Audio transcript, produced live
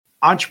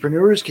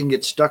Entrepreneurs can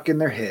get stuck in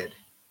their head.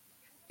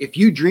 If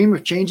you dream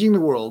of changing the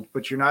world,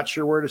 but you're not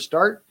sure where to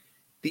start,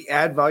 the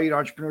Add Valued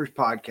Entrepreneurs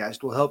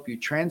podcast will help you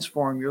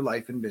transform your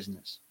life and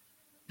business.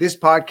 This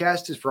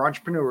podcast is for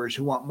entrepreneurs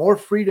who want more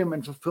freedom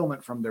and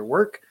fulfillment from their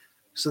work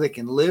so they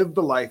can live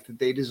the life that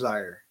they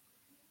desire.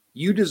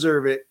 You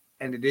deserve it,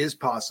 and it is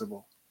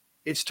possible.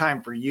 It's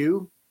time for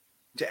you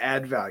to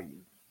add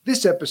value.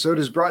 This episode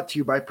is brought to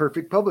you by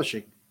Perfect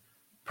Publishing.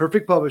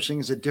 Perfect Publishing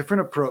is a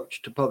different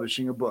approach to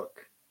publishing a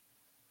book.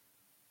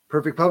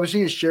 Perfect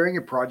Publishing is sharing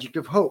a project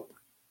of hope.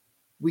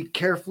 We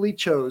carefully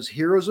chose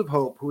heroes of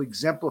hope who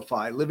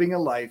exemplify living a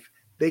life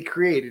they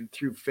created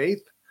through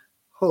faith,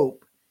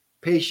 hope,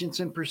 patience,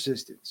 and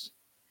persistence.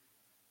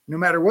 No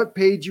matter what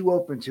page you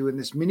open to in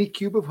this mini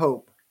cube of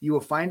hope, you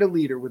will find a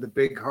leader with a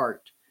big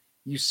heart.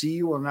 You see,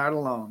 you are not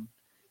alone.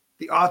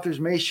 The authors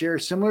may share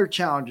similar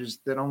challenges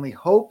that only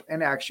hope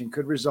and action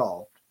could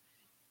resolve.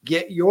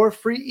 Get your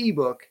free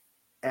ebook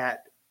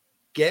at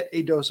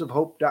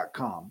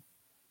getadoseofhope.com.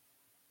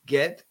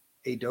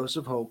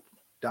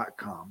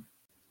 Getadoseofhope.com.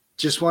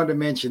 Just wanted to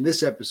mention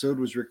this episode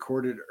was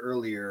recorded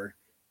earlier,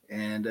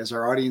 and as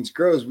our audience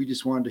grows, we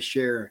just wanted to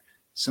share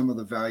some of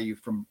the value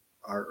from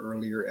our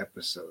earlier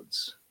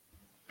episodes.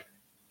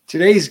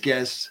 Today's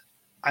guests,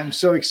 I'm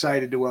so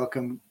excited to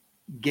welcome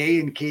Gay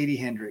and Katie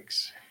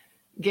Hendricks.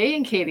 Gay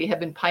and Katie have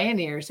been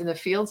pioneers in the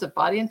fields of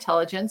body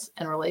intelligence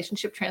and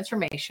relationship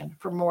transformation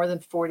for more than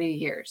 40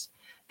 years.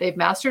 They've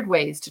mastered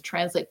ways to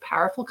translate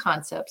powerful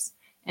concepts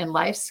and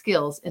life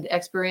skills into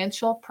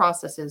experiential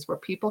processes where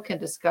people can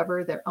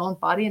discover their own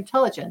body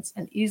intelligence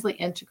and easily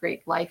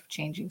integrate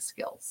life-changing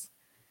skills.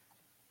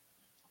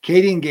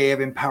 Katie and Gay have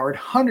empowered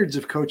hundreds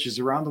of coaches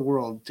around the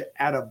world to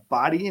add a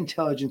body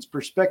intelligence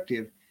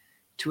perspective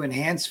to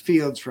enhance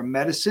fields from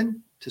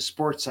medicine to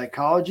sports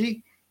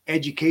psychology,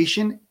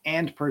 education,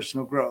 and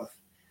personal growth.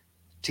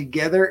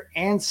 Together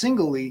and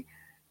singly,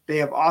 they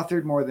have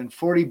authored more than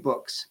 40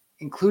 books,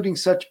 including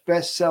such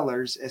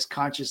bestsellers as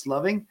Conscious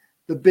Loving,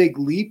 The Big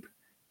Leap,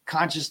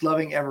 Conscious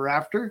Loving Ever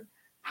After,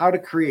 How to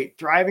Create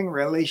Thriving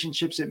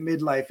Relationships at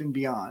Midlife and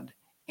Beyond,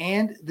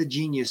 and The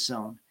Genius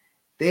Zone.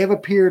 They have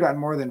appeared on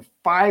more than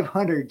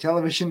 500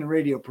 television and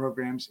radio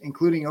programs,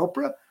 including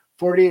Oprah,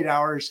 48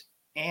 Hours,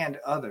 and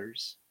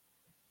others.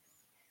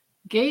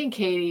 Gay and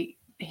Katie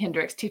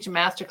Hendricks teach a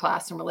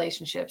masterclass in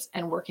relationships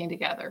and working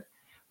together.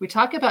 We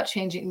talk about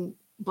changing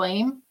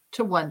blame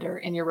to wonder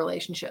in your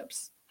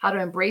relationships, how to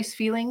embrace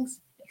feelings,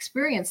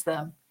 experience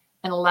them,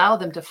 and allow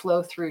them to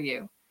flow through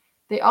you.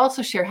 They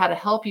also share how to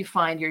help you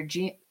find your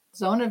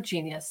zone of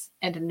genius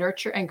and to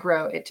nurture and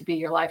grow it to be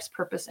your life's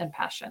purpose and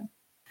passion.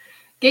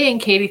 Gay and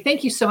Katie,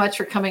 thank you so much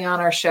for coming on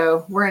our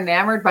show. We're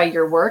enamored by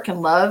your work and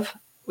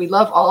we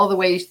love all the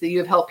ways that you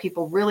have helped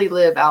people really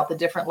live out the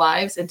different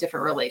lives and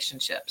different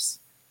relationships.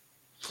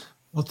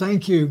 Well,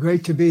 thank you.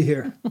 Great to be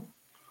here.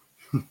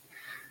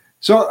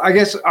 So I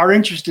guess our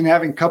interest in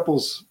having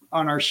couples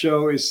on our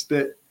show is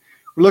that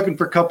we're looking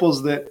for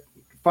couples that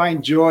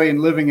find joy in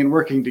living and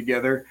working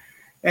together.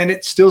 And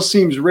it still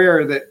seems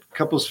rare that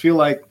couples feel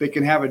like they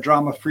can have a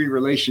drama-free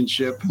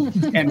relationship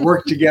and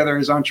work together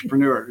as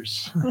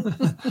entrepreneurs.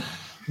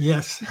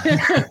 Yes.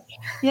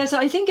 Yes,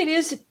 I think it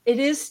is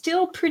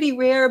still pretty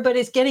rare, but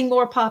it's getting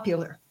more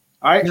popular.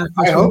 I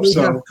hope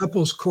so. We have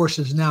couples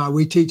courses now.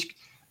 We teach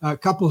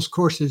couples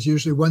courses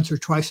usually once or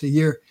twice a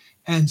year.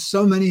 And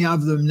so many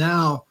of them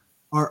now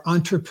are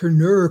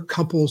entrepreneur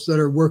couples that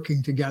are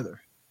working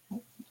together.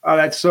 Oh,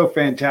 that's so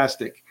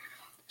fantastic.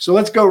 So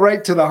let's go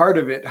right to the heart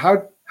of it.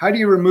 How do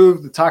you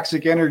remove the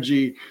toxic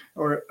energy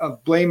or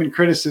of blame and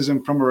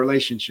criticism from a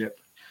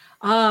relationship?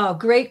 Oh,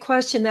 great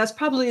question. That's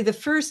probably the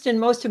first and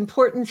most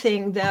important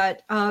thing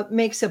that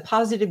makes a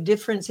positive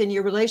difference in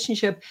your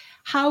relationship.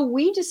 How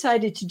we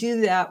decided to do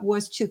that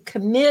was to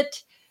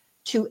commit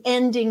to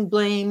ending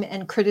blame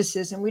and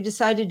criticism. We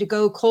decided to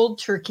go cold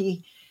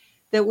turkey,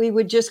 that we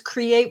would just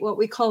create what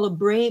we call a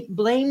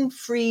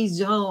blame-free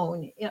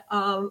zone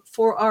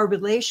for our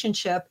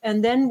relationship.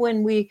 And then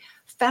when we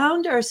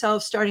found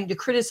ourselves starting to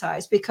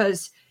criticize,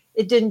 because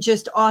it didn't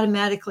just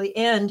automatically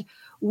end,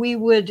 we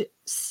would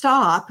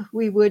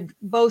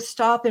both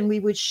stop and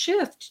we would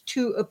shift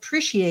to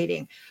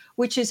appreciating,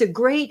 which is a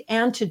great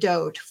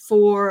antidote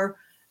for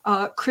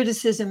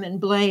criticism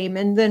and blame.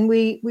 And then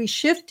we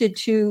shifted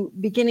to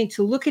beginning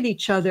to look at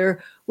each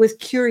other with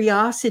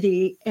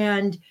curiosity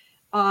and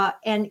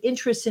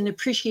interest and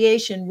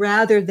appreciation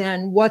rather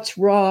than what's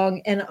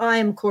wrong. And I,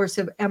 of course,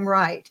 am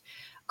right.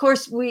 Of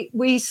course,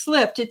 we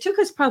slipped. It took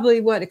us probably,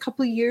 a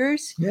couple of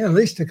years? Yeah, at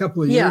least a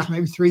couple of years,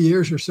 maybe 3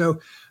 years or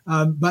so.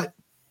 But,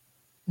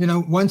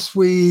 once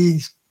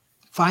we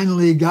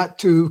finally got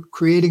to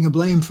creating a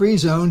blame-free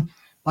zone,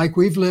 like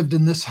we've lived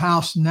in this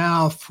house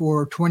now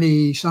for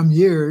 20 some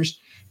years,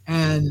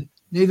 and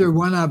neither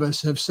one of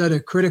us have said a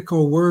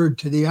critical word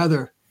to the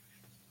other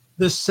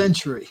this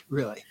century,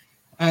 really.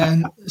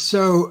 And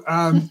so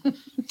I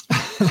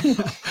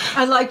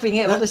like being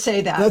able to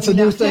say that. That's a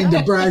new thing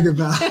to brag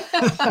about.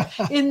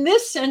 In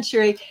this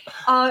century.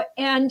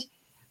 And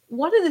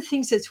one of the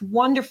things that's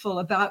wonderful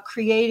about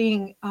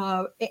creating,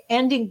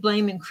 ending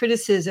blame and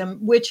criticism,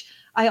 which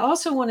I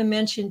also want to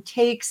mention,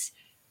 takes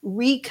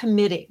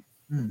recommitting.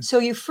 So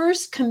you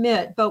first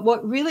commit, but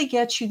what really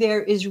gets you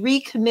there is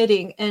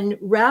recommitting. And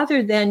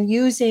rather than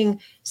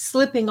using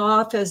slipping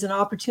off as an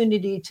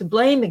opportunity to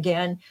blame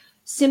again,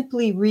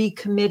 simply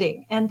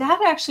recommitting. And that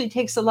actually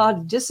takes a lot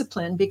of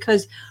discipline,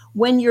 because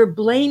when you're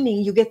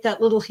blaming, you get that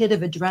little hit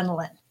of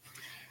adrenaline.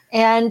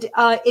 And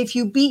if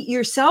you beat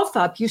yourself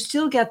up, you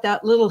still get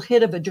that little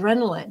hit of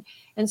adrenaline.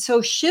 And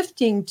so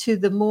shifting to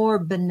the more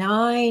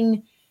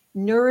benign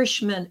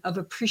nourishment of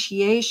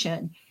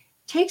appreciation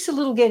takes a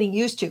little getting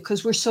used to,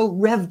 because we're so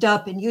revved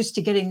up and used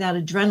to getting that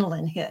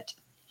adrenaline hit.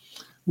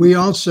 We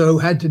also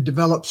had to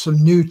develop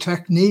some new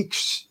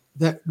techniques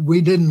that we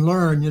didn't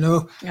learn.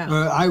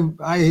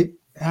 I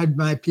had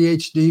my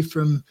PhD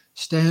from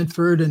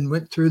Stanford and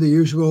went through the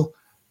usual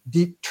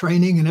deep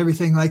training and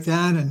everything like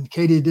that. And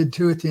Katie did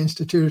too at the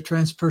Institute of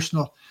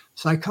Transpersonal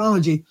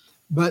Psychology.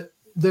 But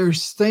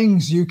there's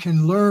things you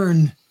can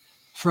learn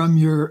from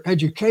your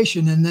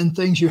education, and then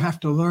things you have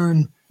to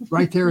learn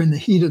right there in the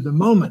heat of the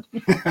moment.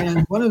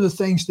 And one of the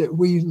things that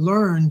we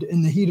learned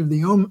in the heat of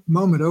the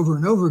moment over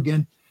and over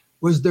again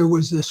was there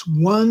was this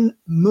one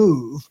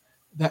move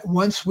that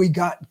once we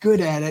got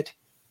good at it,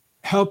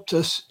 helped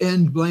us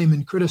end blame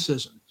and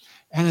criticism.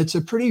 And it's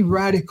a pretty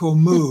radical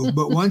move,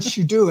 but once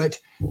you do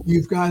it,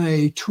 you've got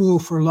a tool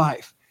for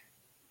life.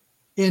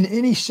 In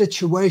any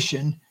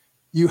situation,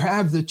 you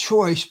have the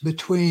choice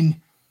between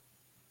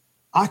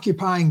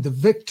occupying the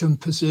victim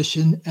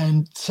position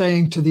and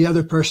saying to the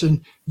other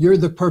person, you're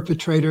the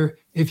perpetrator.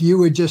 If you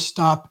would just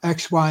stop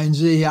X, Y, and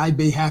Z, I'd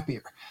be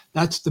happier.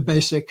 That's the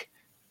basic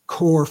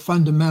core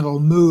fundamental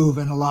move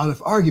in a lot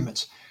of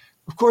arguments.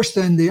 Of course,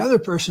 then the other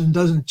person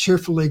doesn't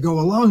cheerfully go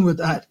along with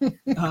that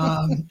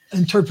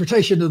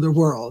interpretation of the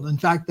world. In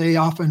fact, they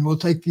often will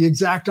take the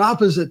exact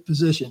opposite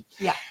position.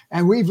 Yeah.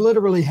 And we've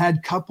literally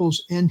had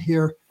couples in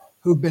here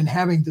who've been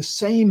having the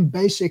same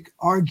basic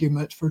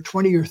argument for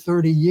 20 or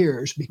 30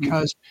 years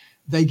because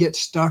they get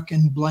stuck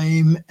in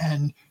blame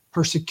and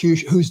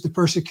persecution. Who's the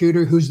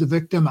persecutor? Who's the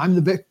victim? I'm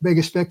the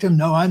biggest victim.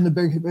 No, I'm the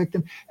biggest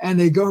victim. And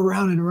they go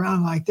around and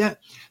around like that.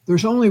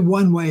 There's only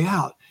one way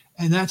out,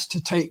 and that's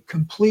to take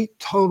complete,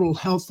 total,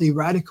 healthy,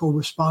 radical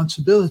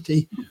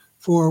responsibility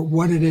for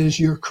what it is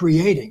you're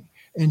creating,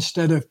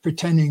 instead of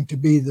pretending to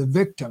be the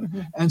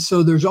victim. And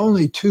so there's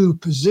only two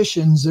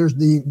positions. There's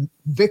the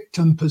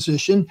victim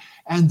position,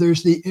 and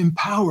there's the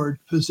empowered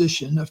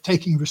position of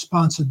taking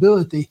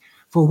responsibility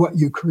for what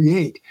you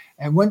create.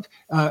 And when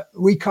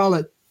we call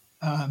it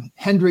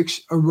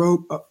Hendricks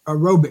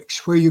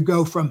aerobics, where you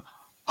go from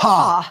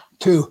ha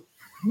to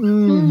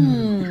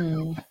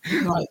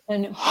like,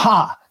 And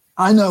ha.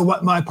 I know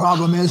what my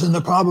problem is, and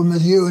the problem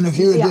is you. And if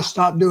you would just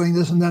stop doing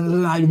this, and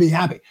then I'd be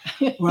happy.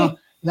 Well,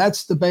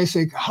 that's the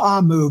basic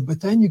ha move.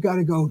 But then you got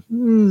to go,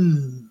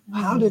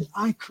 how did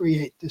I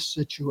create this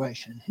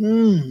situation?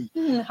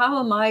 How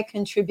am I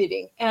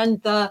contributing?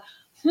 And the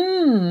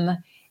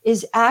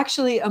is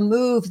actually a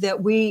move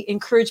that we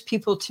encourage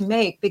people to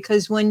make,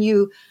 because when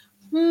you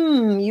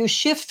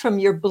shift from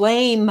your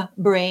blame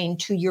brain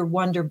to your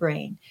wonder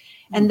brain.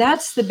 And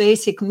that's the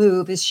basic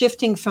move, is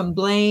shifting from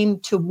blame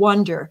to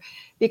wonder,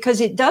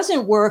 because it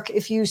doesn't work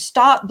if you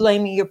stop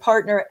blaming your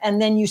partner and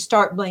then you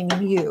start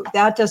blaming you.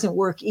 That doesn't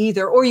work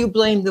either, or you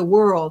blame the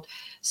world.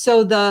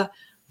 So the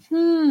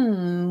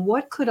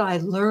what could I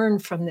learn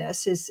from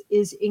this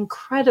is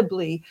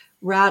incredibly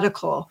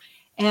radical.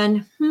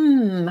 And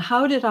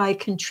how did I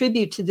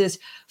contribute to this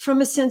from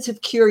a sense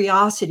of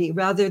curiosity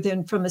rather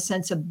than from a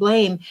sense of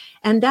blame?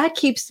 And that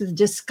keeps the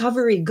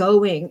discovery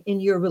going in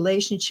your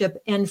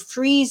relationship and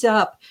frees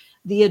up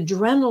the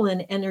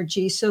adrenaline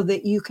energy so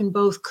that you can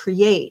both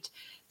create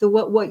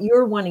what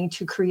you're wanting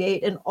to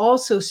create and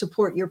also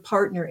support your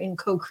partner in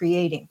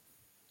co-creating.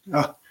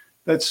 Oh,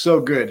 that's so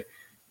good.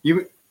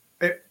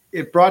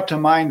 It brought to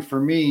mind for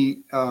me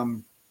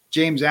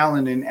James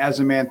Allen in As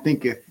a Man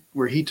Thinketh,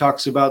 where he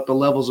talks about the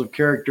levels of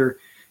character,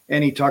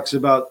 and he talks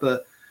about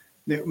the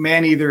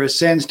man either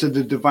ascends to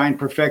the divine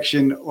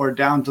perfection or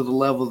down to the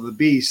level of the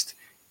beast,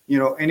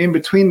 and in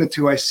between the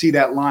two, I see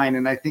that line.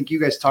 And I think you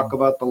guys talk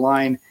about the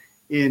line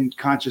in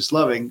Conscious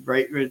Loving,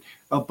 right?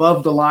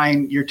 Above the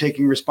line, you're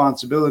taking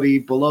responsibility.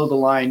 Below the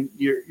line,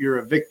 you're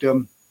a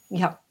victim.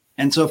 Yeah.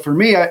 And so for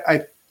me,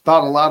 I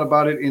thought a lot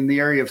about it in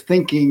the area of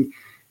thinking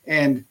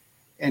and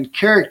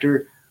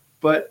character,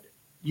 but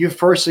you're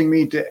forcing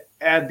me to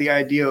add the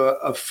idea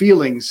of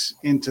feelings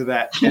into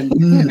that.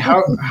 And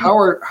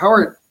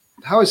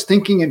how is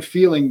thinking and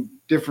feeling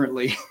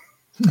differently?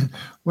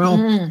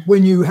 Well,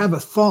 when you have a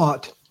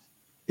thought,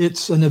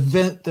 it's an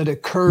event that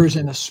occurs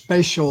in a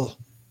spatial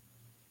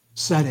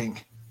setting.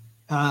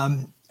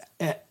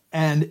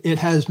 And it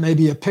has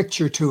maybe a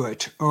picture to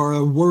it or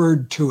a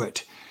word to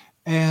it.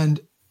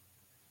 And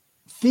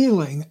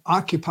feeling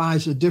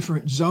occupies a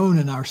different zone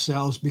in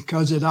ourselves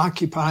because it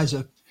occupies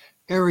an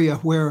area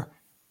where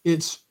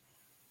its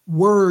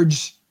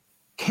words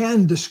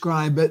can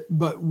describe it,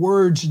 but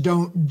words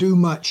don't do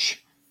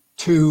much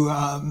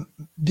to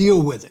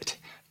deal with it.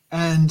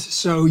 And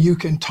so you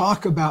can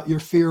talk about your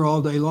fear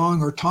all day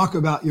long or talk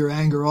about your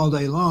anger all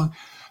day long,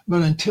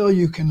 but until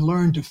you can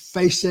learn to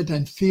face it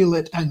and feel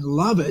it and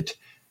love it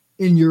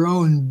in your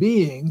own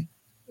being,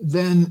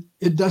 then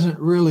it doesn't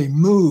really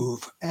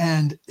move.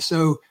 And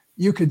so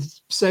you could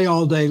say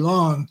all day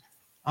long,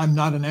 I'm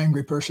not an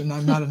angry person,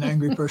 I'm not an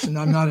angry person,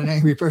 I'm not an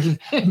angry person.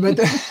 But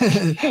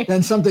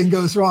then something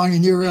goes wrong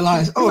and you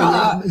realize,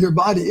 oh, your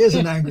body is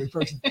an angry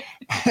person.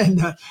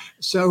 And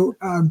so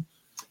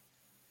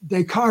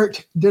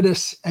Descartes did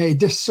us a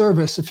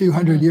disservice a few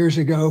hundred years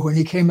ago when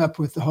he came up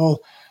with the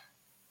whole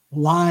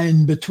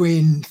line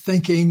between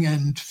thinking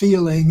and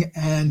feeling.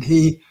 And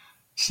he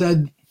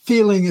said,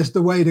 feeling is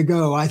the way to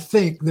go. I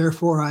think,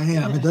 therefore I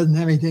am. It doesn't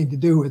have anything to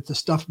do with the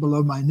stuff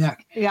below my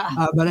neck. Yeah.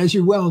 But as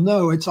you well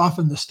know, it's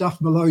often the stuff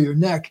below your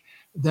neck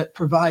that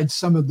provides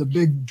some of the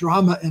big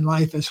drama in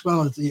life as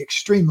well as the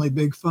extremely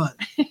big fun.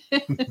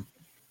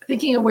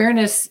 Thinking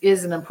awareness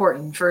is an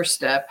important first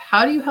step.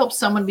 How do you help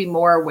someone be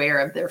more aware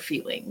of their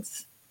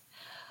feelings?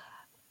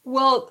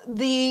 Well,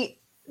 the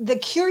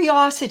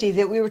curiosity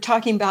that we were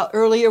talking about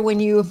earlier, when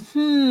you,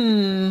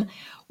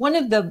 one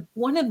of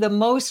the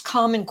most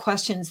common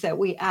questions that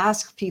we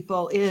ask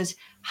people is,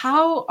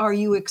 how are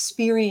you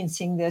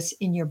experiencing this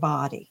in your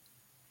body?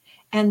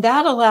 And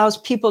that allows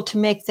people to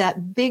make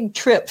that big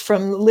trip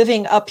from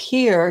living up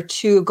here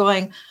to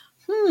going,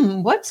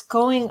 what's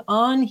going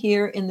on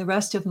here in the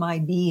rest of my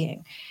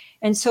being?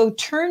 And so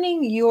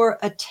turning your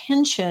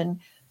attention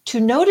to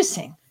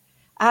noticing,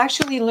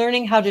 actually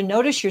learning how to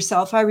notice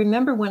yourself. I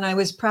remember when I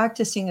was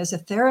practicing as a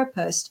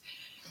therapist,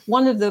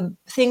 one of the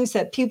things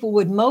that people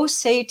would most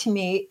say to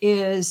me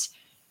is,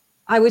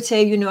 I would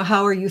say,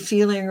 how are you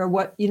feeling, or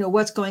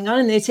what's going on?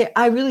 And they'd say,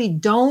 I really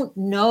don't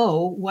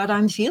know what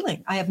I'm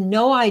feeling. I have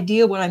no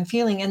idea what I'm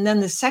feeling. And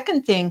then the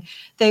second thing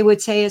they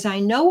would say is,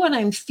 I know what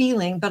I'm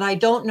feeling, but I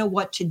don't know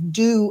what to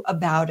do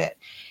about it.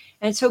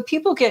 And so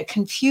people get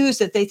confused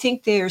that they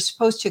think they are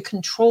supposed to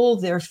control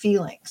their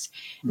feelings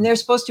and they're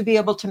supposed to be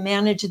able to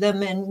manage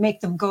them and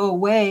make them go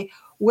away.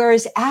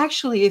 Whereas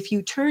actually, if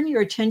you turn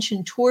your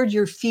attention toward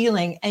your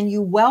feeling and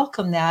you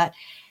welcome that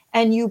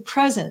and you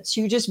presence,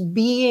 you just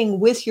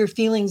being with your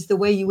feelings the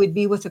way you would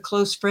be with a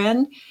close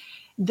friend,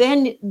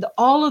 then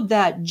all of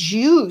that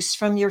juice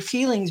from your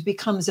feelings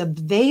becomes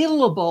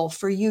available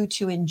for you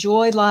to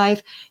enjoy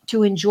life,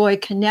 to enjoy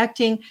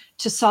connecting,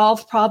 to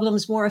solve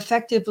problems more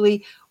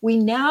effectively. We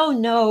now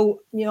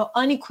know,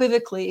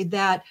 unequivocally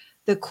that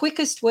the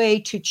quickest way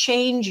to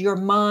change your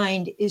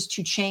mind is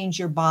to change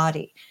your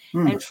body.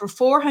 And for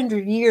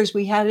 400 years,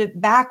 we had it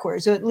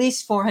backwards, or at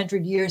least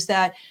 400 years,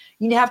 that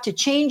you have to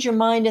change your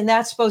mind, and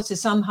that's supposed to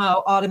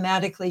somehow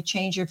automatically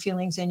change your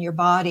feelings in your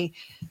body.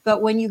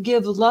 But when you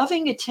give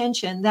loving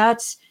attention,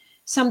 that's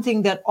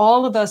something that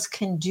all of us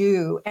can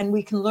do, and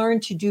we can learn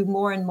to do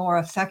more and more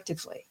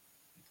effectively.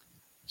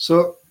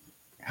 So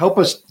help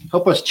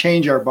us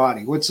change our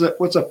body. What's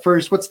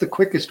the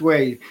quickest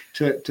way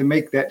to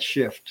make that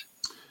shift?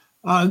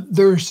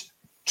 There's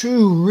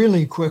two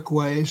really quick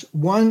ways.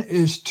 One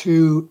is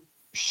to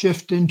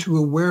shift into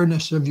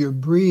awareness of your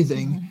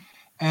breathing.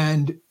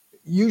 And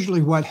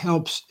usually what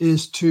helps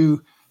is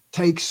to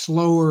take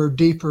slower,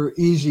 deeper,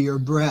 easier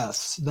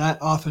breaths.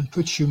 That often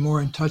puts you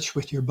more in touch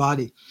with your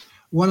body.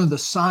 One of the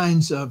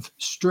signs of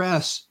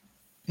stress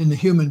in the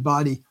human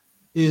body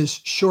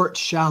is short,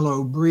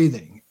 shallow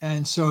breathing.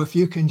 And so if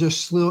you can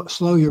just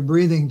slow your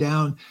breathing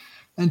down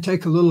and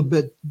take a little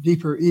bit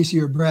deeper,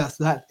 easier breath,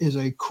 that is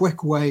a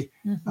quick way.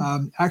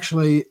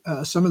 Actually,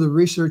 some of the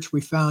research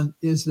we found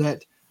is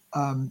that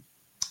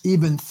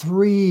even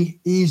 3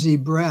 easy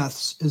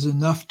breaths is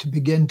enough to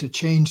begin to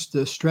change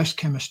the stress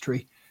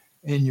chemistry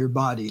in your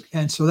body.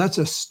 And so that's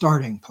a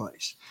starting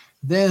place.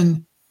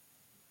 Then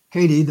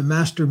Katie, the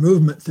master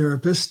movement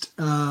therapist,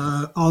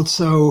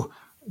 also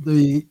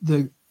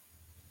the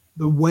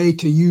way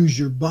to use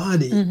your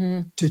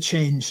body to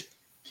change.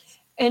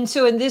 And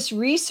so in this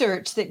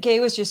research that Gay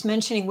was just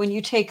mentioning, when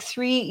you take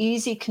 3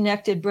 easy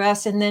connected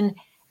breaths and then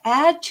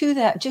add to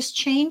that, just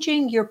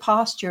changing your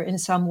posture in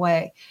some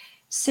way,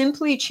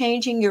 simply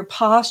changing your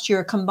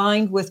posture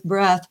combined with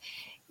breath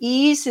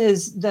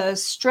eases the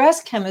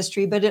stress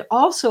chemistry, but it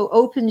also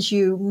opens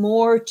you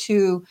more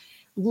to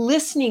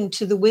listening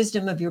to the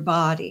wisdom of your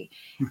body.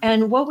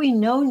 And what we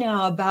know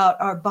now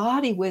about our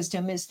body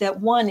wisdom is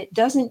that, one, it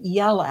doesn't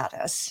yell at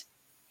us.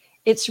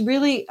 It's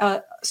really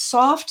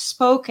soft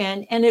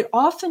spoken, and it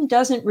often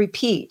doesn't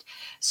repeat.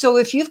 So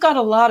if you've got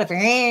a lot of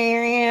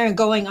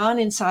going on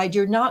inside,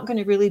 you're not going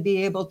to really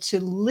be able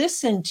to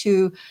listen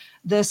to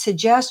the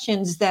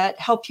suggestions that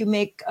help you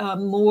make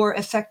more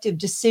effective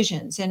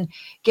decisions and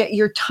get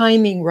your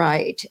timing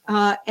right.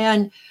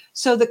 And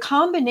so the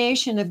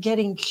combination of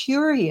getting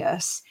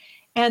curious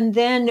and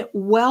then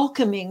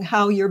welcoming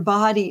how your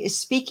body is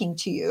speaking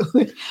to you.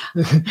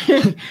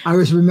 I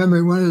was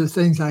remembering one of the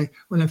things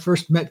when I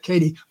first met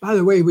Katie. By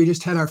the way, we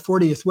just had our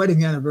 40th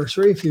wedding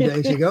anniversary a few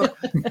days ago.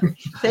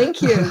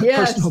 Thank you.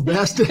 Yes. Personal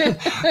best.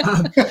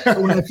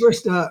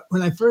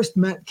 When I first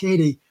met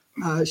Katie,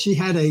 she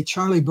had a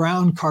Charlie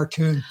Brown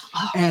cartoon,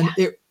 and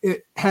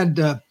it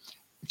had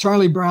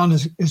Charlie Brown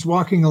is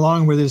walking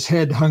along with his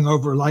head hung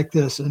over like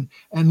this. And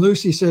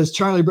Lucy says,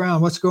 Charlie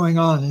Brown, what's going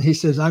on? And he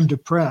says, I'm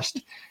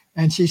depressed.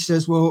 And she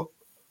says, well,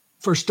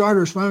 for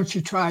starters, why don't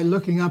you try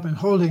looking up and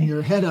holding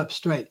your head up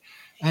straight?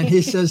 And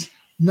he says,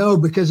 no,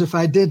 because if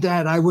I did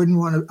that, I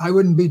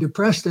wouldn't be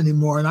depressed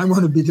anymore. And I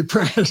want to be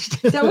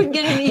depressed. So I wouldn't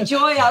get any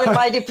joy out of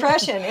my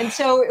depression. And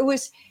so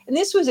and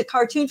this was a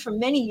cartoon from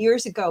many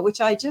years ago,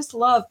 which I just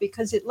love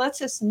because it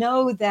lets us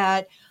know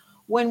that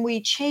when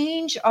we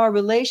change our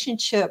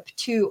relationship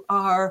to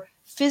our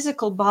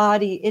physical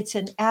body, it's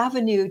an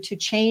avenue to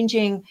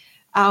changing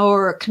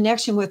our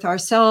connection with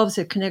ourselves,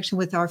 a connection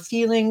with our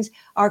feelings,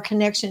 our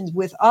connections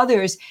with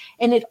others.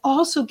 And it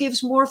also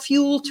gives more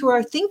fuel to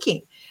our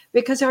thinking,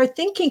 because our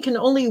thinking can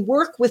only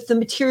work with the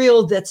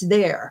material that's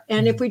there.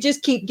 And if we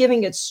just keep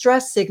giving it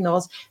stress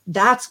signals,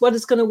 that's what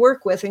it's going to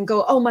work with and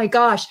go, oh my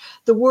gosh,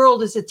 the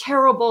world is a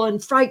terrible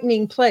and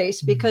frightening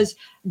place, because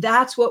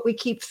that's what we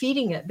keep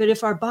feeding it. But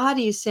if our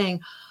body is saying,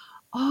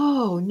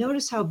 oh,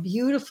 notice how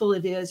beautiful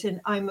it is,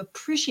 and I'm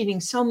appreciating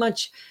so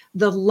much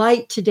the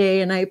light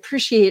today, and I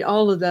appreciate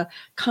all of the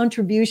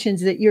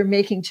contributions that you're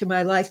making to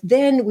my life,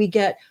 then we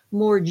get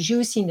more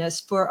juiciness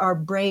for our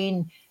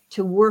brain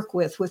to work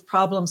with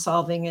problem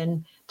solving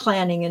and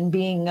planning and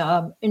being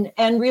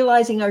and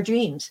realizing our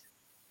dreams.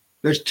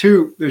 There's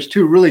two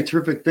really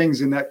terrific things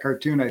in that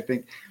cartoon, I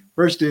think.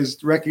 First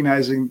is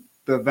recognizing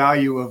the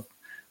value of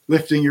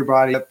lifting your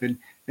body up and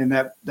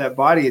that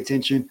body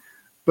attention,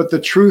 but the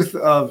truth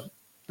of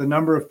the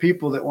number of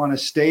people that want to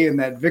stay in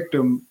that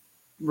victim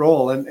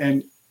role.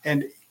 And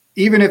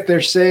even if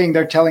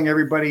they're telling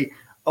everybody,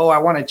 oh, I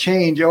want to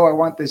change, oh, I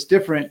want this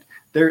different,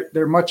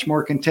 they're much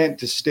more content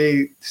to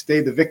stay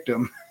the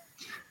victim.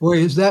 Boy,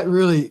 is that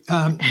really,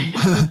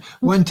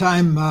 one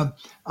time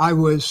I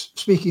was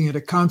speaking at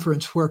a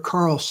conference where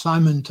Carl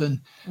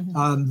Simonton,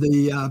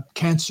 the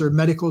cancer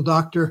medical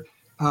doctor,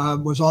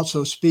 was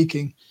also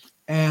speaking.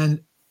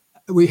 And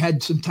we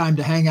had some time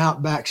to hang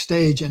out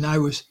backstage. And I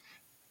was,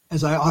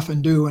 as I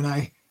often do when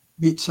I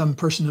meet some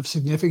person of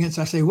significance,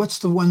 I say, what's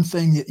the one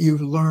thing that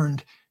you've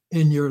learned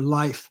in your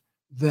life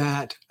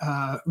that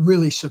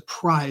really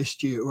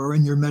surprised you, or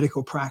in your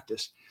medical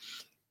practice?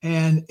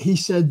 And he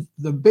said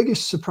the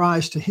biggest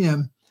surprise to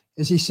him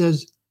is, he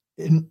says,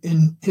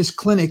 in his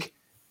clinic,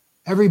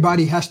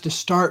 everybody has to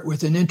start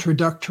with an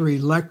introductory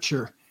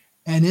lecture.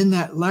 And in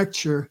that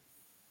lecture,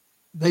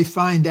 they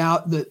find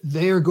out that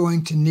they are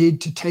going to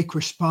need to take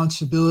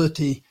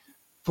responsibility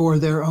for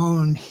their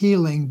own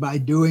healing by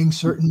doing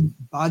certain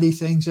body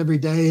things every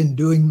day, and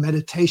doing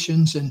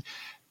meditations, and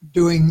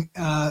doing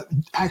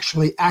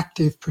actually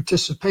active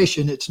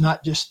participation. It's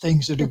not just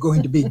things that are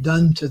going to be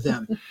done to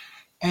them.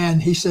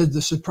 And he said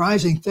the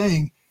surprising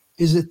thing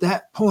is, at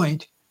that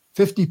point,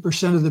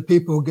 50% of the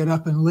people get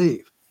up and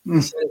leave.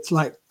 He said it's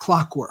like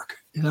clockwork,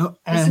 And,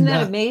 isn't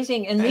that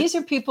amazing? And these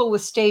are people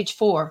with stage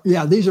 4.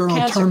 Yeah, these are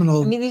all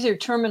terminal. I mean, these are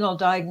terminal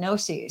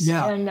diagnoses.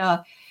 Yeah.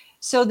 And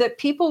so that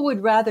people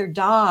would rather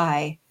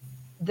die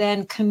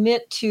than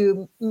commit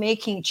to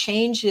making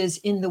changes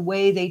in the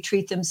way they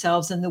treat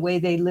themselves and the way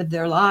they live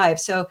their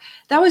lives. So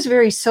that was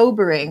very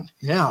sobering.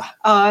 Yeah.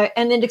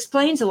 And it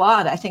explains a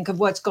lot, I think, of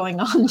what's going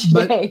on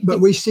today.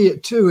 But we see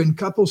it too in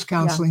couples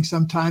counseling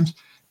sometimes.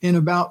 In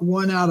about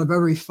 1 out of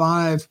every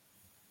 5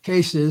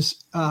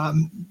 cases,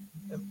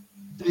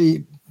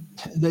 they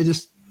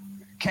just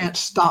can't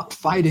stop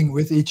fighting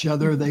with each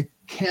other. They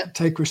can't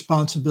take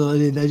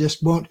responsibility. They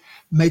just won't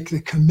make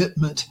the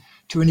commitment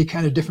to any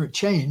kind of different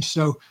change.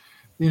 So,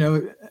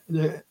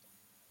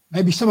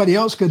 maybe somebody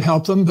else could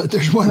help them, but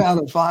there's 1 out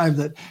of 5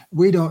 that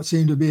we don't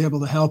seem to be able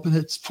to help. And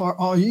it's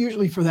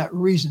usually for that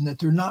reason, that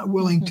they're not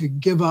willing to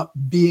give up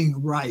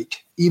being right,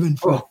 even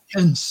for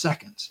 10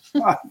 seconds.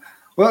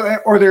 Well,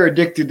 or they're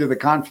addicted to the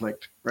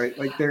conflict, right?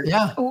 Like they're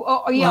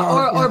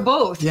or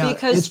both. Yeah,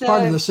 because it's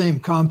part of the same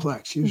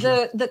complex.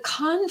 Usually. The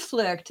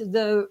conflict,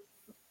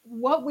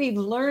 what we've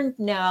learned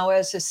now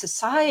as a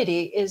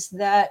society is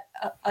that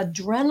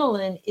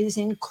adrenaline is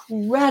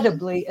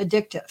incredibly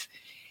addictive.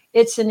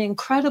 It's an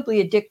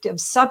incredibly addictive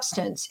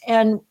substance.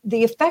 And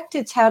the effect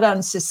it's had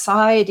on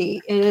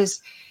society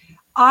is,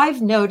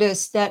 I've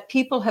noticed that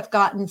people have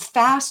gotten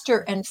faster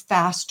and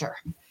faster.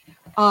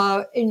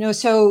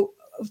 So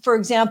for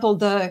example,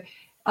 the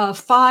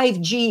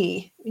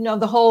 5G,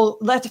 the whole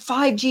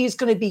 5G is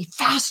going to be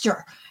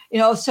faster.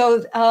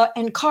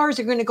 And cars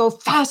are going to go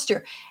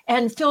faster,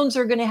 and films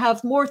are going to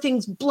have more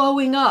things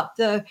blowing up.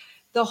 The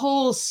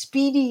whole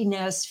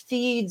speediness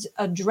feeds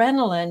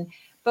adrenaline,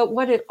 but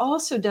what it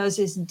also does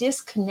is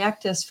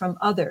disconnect us from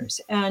others.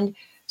 And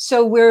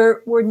so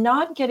we're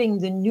not getting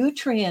the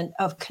nutrient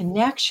of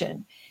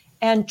connection,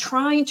 and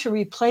trying to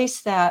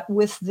replace that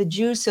with the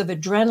juice of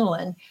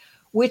adrenaline,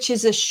 which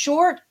is a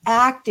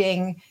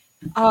short-acting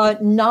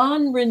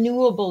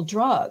non-renewable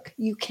drug.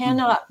 You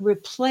cannot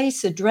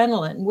replace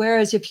adrenaline.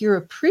 Whereas if you're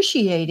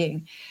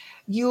appreciating,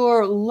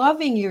 you're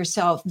loving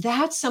yourself,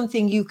 that's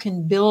something you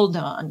can build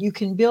on. You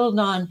can build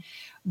on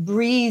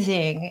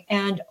breathing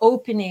and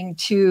opening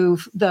to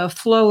the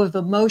flow of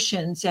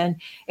emotions and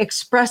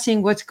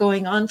expressing what's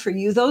going on for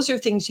you. Those are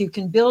things you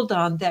can build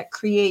on that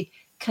create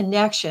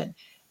connection.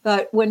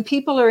 But when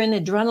people are in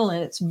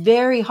adrenaline, it's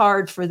very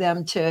hard for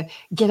them to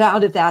get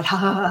out of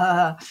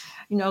that,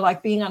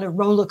 like being on a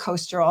roller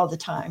coaster all the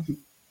time.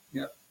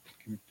 Yeah.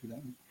 Can we do that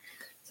one?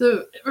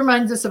 So it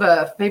reminds us of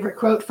a favorite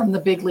quote from The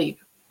Big Leap.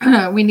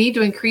 We need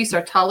to increase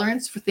our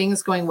tolerance for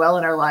things going well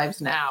in our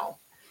lives now.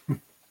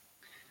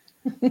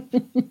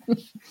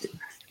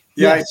 Yeah.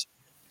 Yes.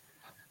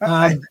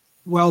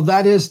 Well,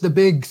 that is the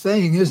big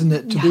thing, isn't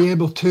it? To be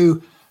able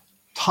to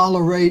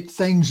tolerate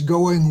things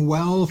going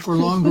well for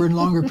longer and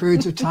longer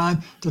periods of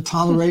time, to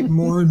tolerate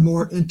more and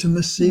more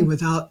intimacy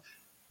without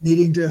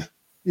needing to,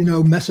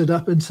 mess it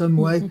up in some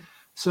way.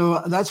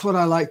 So that's what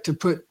I like to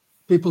put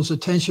people's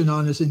attention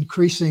on, is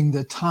increasing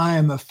the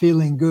time of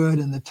feeling good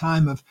and the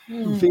time of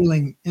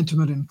feeling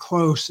intimate and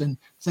close and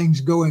things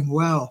going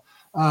well.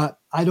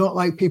 I don't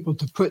like people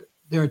to put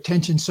their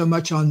attention so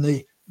much on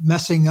the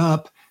messing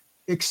up,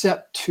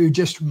 except to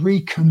just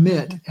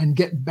recommit and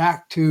get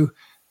back to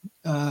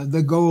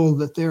the goal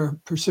that they're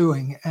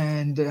pursuing.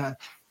 And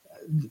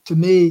to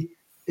me,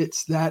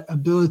 it's that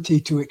ability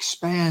to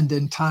expand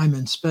in time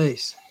and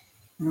space.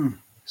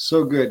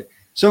 So good.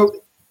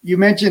 So you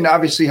mentioned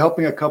obviously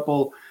helping a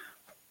couple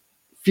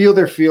feel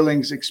their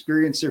feelings,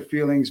 experience their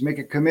feelings, make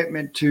a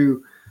commitment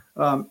to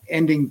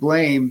ending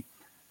blame.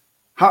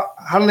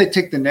 How do they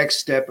take the next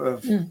step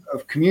of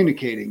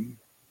communicating?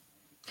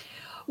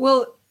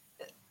 Well,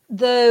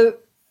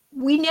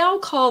 we now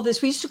call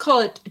this, we used to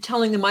call it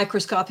telling the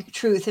microscopic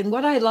truth. And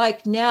what I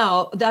like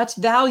now, that's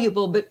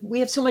valuable, but we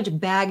have so much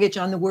baggage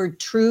on the word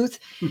truth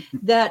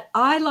that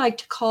I like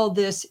to call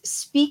this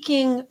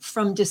speaking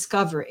from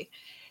discovery.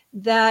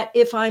 That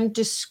if I'm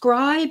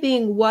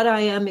describing what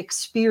I am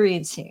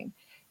experiencing,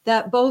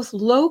 that both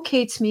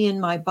locates me in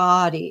my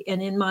body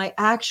and in my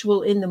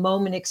actual in the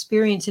moment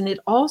experience. And it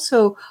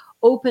also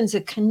opens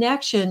a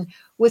connection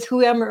with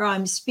whoever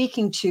I'm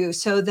speaking to,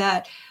 so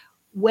that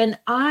when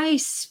I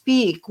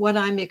speak what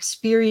I'm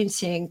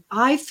experiencing,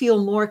 I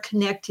feel more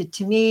connected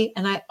to me.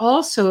 And I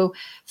also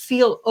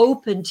feel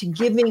open to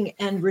giving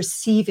and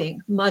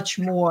receiving much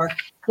more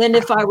than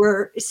if I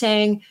were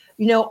saying,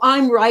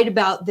 I'm right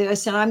about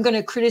this and I'm going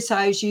to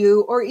criticize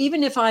you. Or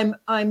even if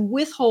I'm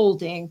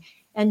withholding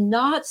and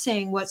not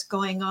saying what's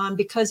going on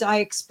because I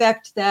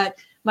expect that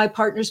my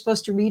partner's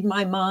supposed to read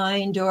my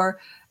mind,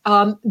 or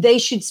they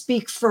should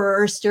speak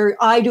first, or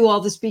I do all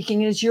the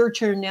speaking, it's your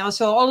turn now.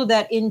 So all of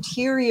that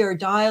interior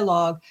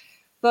dialogue,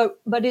 but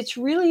it's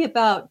really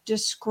about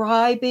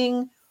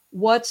describing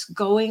what's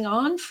going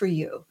on for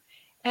you.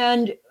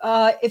 And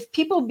if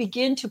people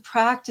begin to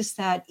practice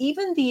that,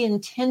 even the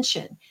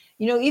intention,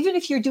 even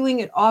if you're doing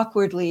it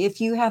awkwardly,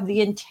 if you have the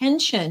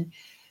intention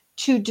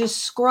to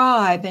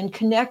describe and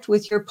connect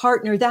with your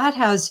partner, that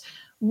has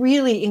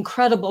really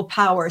incredible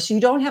power. So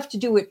you don't have to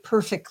do it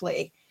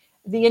perfectly.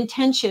 The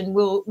intention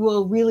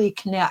will really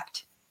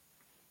connect.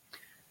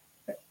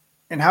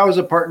 And how is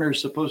a partner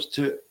supposed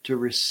to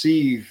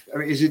receive? I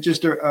mean, is it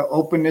just an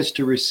openness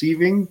to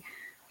receiving?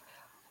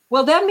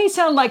 Well, that may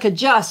sound like a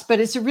just, but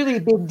it's a really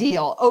big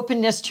deal,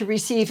 openness to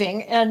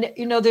receiving. And,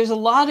 there's a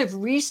lot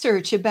of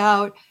research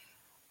about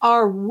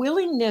our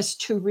willingness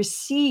to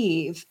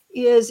receive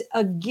is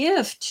a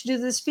gift to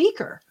the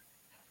speaker.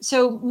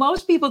 So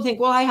most people think,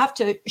 well, I have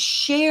to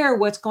share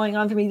what's going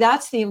on for me.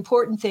 That's the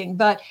important thing.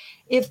 But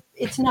if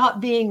it's not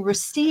being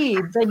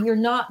received, then you're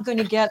not going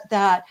to get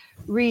that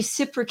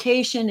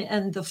reciprocation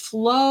and the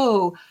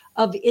flow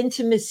of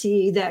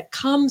intimacy that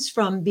comes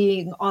from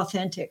being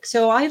authentic.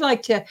 So I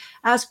like to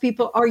ask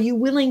people, are you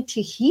willing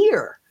to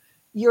hear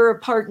your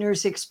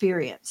partner's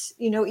experience?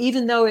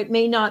 Even though it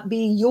may not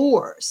be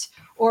yours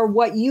or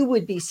what you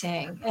would be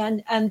saying.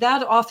 And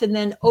that often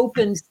then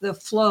opens the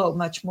flow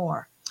much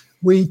more.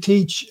 We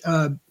teach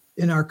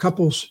in our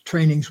couples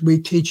trainings, we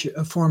teach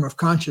a form of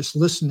conscious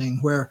listening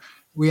where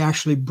we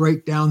actually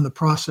break down the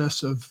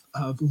process of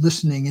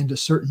listening into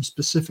certain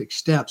specific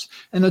steps.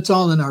 And it's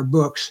all in our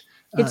books.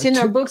 It's in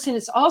our books, and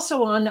it's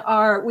also on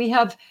we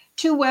have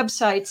 2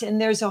 websites,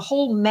 and there's a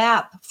whole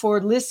map for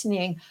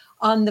listening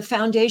on the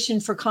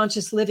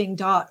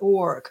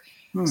foundationforconsciousliving.org.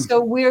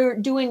 So we're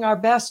doing our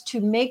best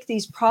to make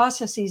these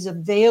processes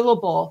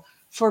available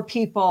for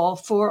people,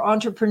 for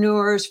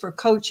entrepreneurs, for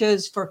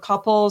coaches, for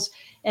couples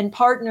and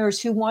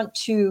partners who want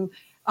to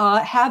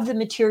have the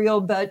material,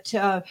 but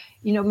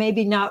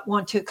maybe not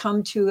want to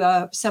come to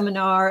a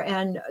seminar.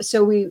 And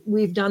so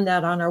we've done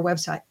that on our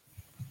website.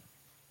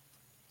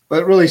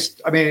 But really,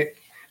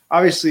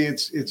 obviously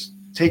it's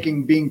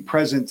taking being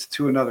present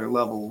to another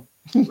level,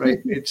 right?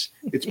 it's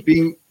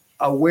being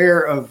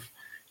aware of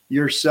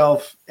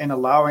yourself and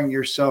allowing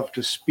yourself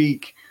to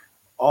speak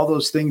all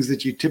those things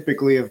that you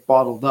typically have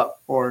bottled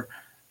up or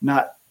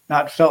not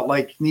felt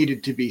like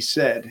needed to be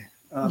said.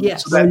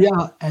 Yes.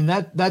 And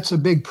that's a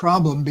big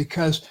problem,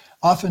 because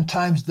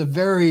oftentimes the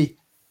very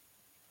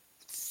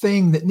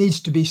thing that needs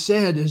to be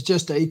said is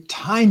just a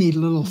tiny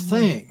little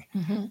thing.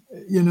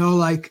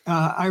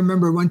 I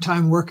remember one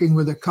time working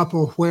with a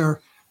couple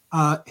where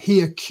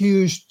he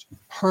accused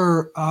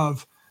her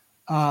of,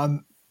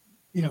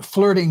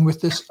 flirting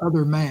with this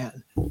other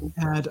man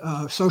at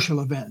a social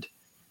event.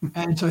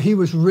 And so he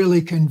was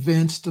really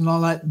convinced and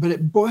all that, but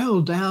it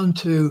boiled down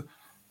to,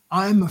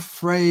 I'm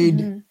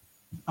afraid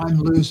I'm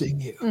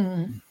losing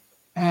you.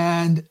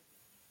 And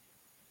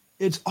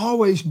it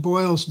always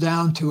boils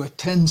down to a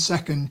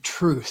 10-second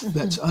truth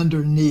that's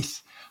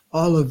underneath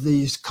all of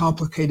these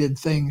complicated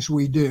things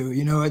we do.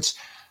 It's,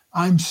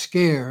 I'm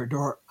scared,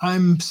 or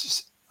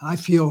I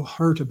feel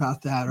hurt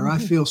about that, or I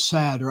feel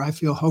sad, or I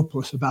feel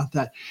hopeless about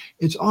that.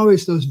 It's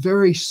always those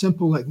very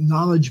simple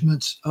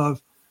acknowledgments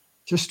of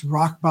just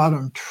rock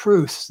bottom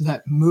truths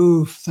that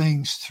move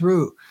things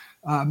through.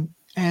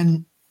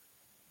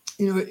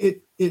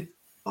 It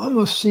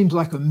almost seems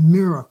like a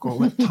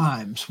miracle at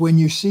times when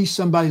you see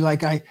somebody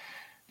like a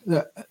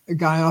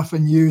guy I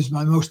often used.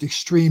 My most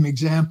extreme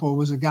example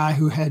was a guy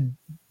who had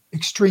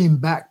extreme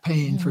back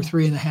pain for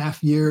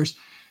 3.5 years,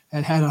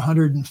 and had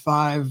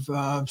 105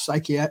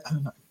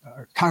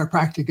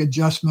 chiropractic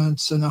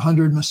adjustments and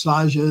 100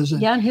 massages.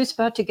 And he was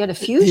about to get a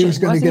fusion. He was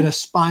going to get a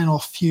spinal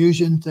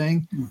fusion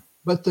thing.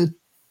 But the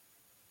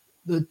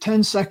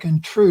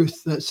 10-second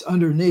truth that's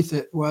underneath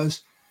it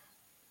was,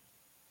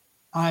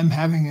 I'm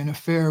having an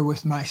affair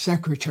with my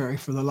secretary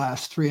for the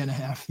last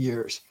 3.5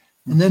 years.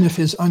 And then if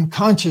his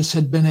unconscious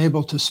had been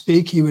able to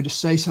speak, he would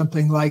say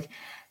something like,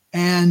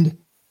 and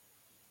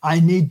I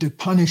need to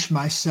punish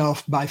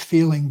myself by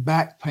feeling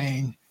back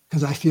pain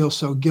because I feel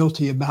so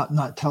guilty about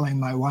not telling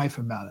my wife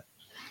about it.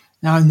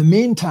 Now, in the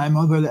meantime,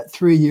 over that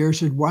 3 years,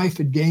 his wife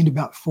had gained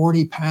about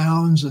 40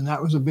 pounds, and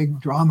that was a big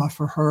drama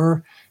for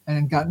her, and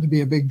had gotten to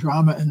be a big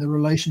drama in the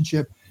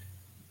relationship.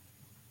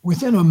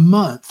 Within a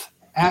month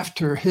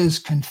after his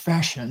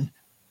confession,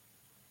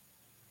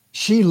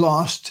 she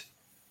lost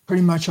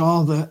pretty much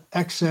all the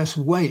excess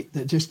weight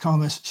that just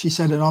she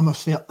said it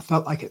almost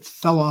felt like it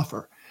fell off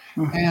her.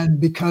 And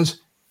because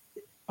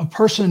a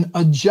person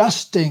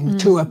adjusting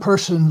to a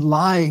person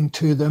lying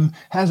to them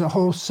has a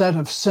whole set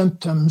of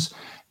symptoms.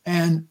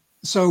 And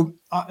so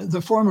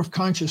the form of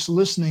conscious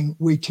listening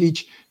we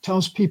teach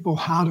tells people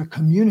how to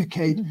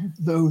communicate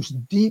those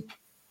deep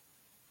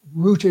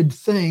rooted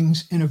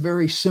things in a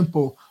very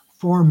simple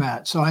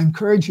format. So I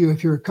encourage you,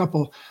 if you're a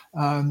couple,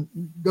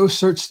 go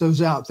search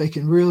those out. They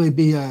can really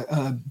be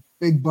a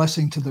big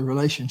blessing to the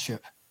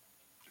relationship.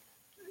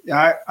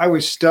 I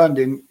was stunned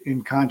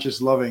in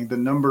Conscious Loving, the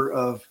number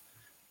of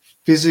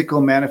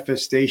physical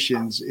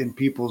manifestations in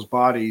people's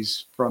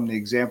bodies from the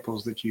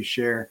examples that you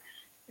share.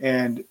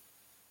 And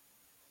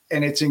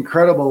it's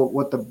incredible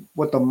what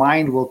the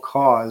mind will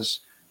cause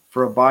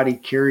for a body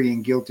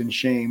carrying guilt and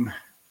shame.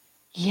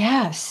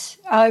 Yes,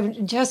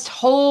 just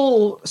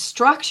whole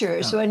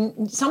structures.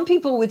 And some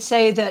people would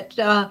say that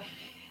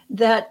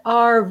that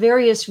our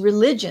various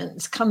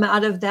religions come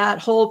out of that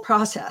whole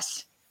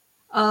process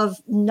of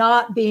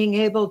not being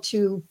able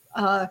to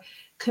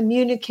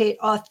communicate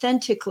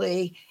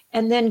authentically,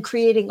 and then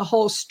creating a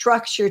whole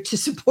structure to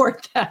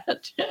support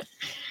that.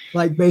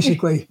 Like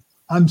basically,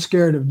 I'm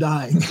scared of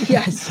dying.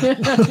 Yes.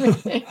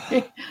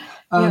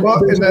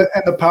 Well, and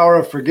the power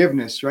of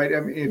forgiveness, right?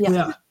 I mean,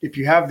 if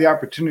you have the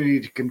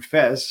opportunity to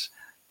confess,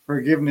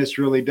 forgiveness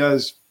really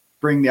does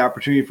bring the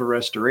opportunity for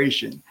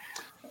restoration.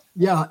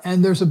 Yeah,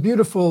 and there's a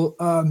beautiful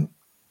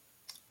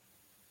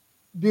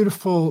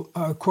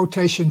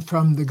quotation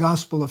from the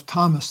Gospel of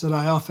Thomas that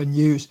I often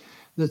use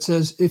that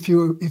says, if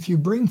you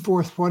bring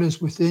forth what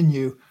is within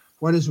you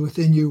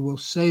will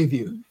save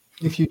you.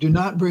 If you do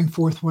not bring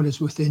forth what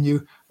is within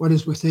you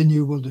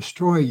will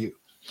destroy you.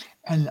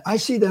 And I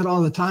see that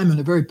all the time on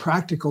a very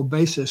practical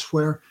basis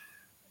where,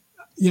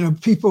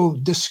 people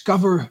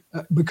discover,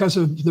 because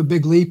of the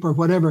big leap or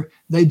whatever,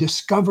 they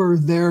discover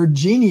their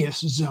genius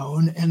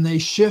zone and they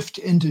shift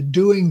into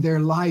doing their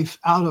life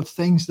out of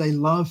things they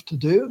love to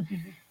do. Mm-hmm.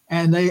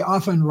 And they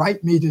often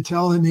write me to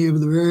tell me of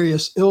the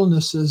various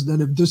illnesses that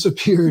have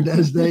disappeared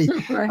as they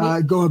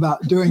right. Go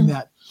about doing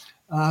that.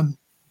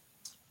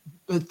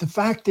 But the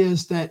fact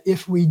is that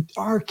if we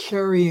are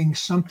carrying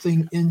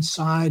something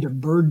inside, a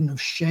burden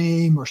of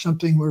shame or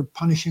something we're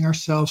punishing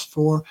ourselves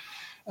for,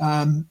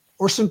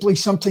 or simply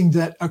something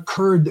that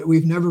occurred that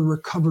we've never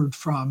recovered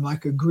from,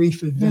 like a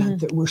grief event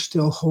that we're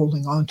still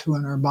holding on to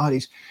in our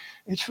bodies,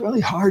 it's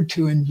really hard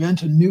to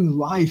invent a new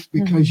life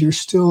because you're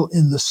still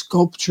in the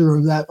sculpture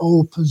of that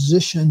old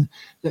position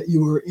that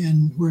you were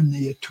in when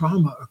the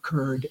trauma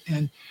occurred.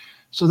 And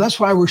so that's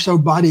why we're so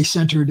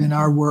body-centered in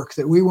our work,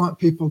 that we want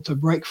people to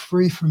break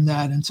free from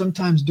that. And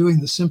sometimes doing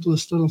the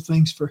simplest little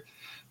things for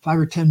 5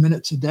 or 10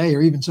 minutes a day,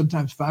 or even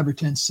sometimes 5 or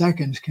 10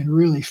 seconds, can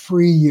really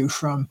free you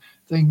from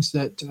things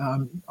that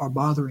are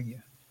bothering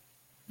you.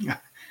 Yeah,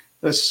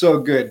 that's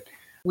so good.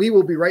 We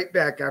will be right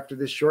back after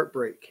this short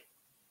break.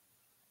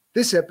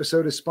 This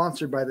episode is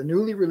sponsored by the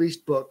newly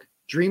released book,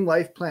 Dream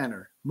Life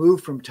Planner,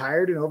 Move from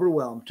Tired and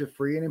Overwhelmed to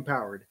Free and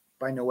Empowered,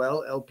 by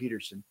Noelle L.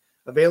 Peterson,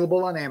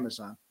 available on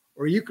Amazon.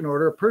 Or you can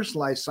order a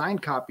personalized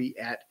signed copy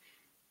at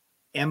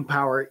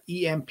Empower,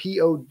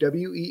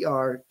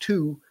 EMPOWER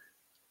 2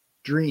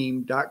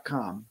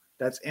 dream.com.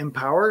 That's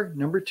Empower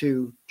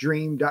 2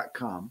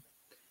 dream.com.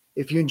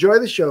 If you enjoy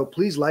the show,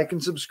 please like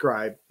and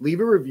subscribe, leave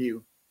a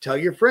review, tell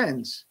your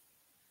friends.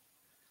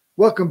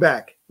 Welcome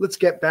back. Let's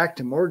get back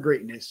to more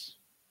greatness.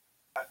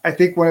 I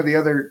think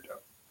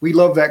we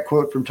love that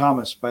quote from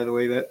Thomas, by the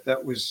way.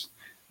 That was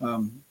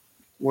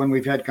one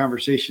we've had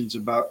conversations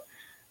about.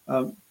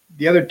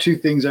 The other two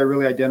things I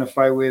really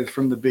identify with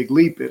from the Big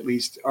Leap, at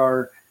least,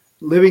 are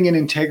living in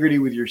integrity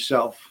with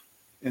yourself.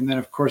 And then,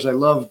 of course, I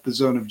love the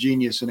zone of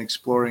genius and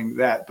exploring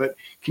that. But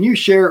can you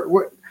share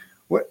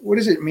what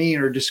does it mean,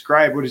 or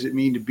describe what does it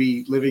mean to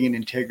be living in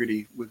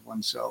integrity with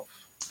oneself?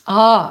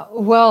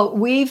 Well,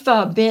 we've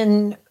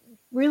been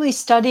really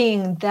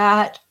studying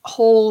that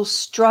whole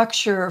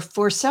structure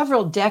for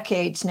several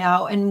decades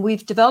now, and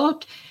we've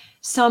developed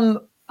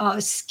some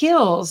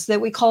skills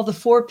that we call the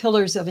 4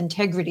 pillars of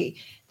integrity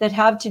that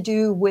have to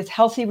do with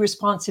healthy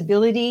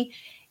responsibility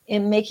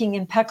in making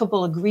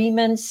impeccable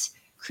agreements,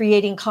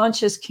 creating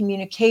conscious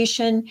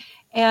communication,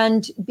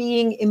 and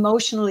being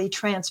emotionally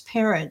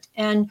transparent.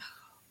 And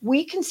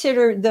we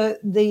consider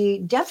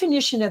the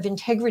definition of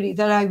integrity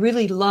that I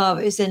really love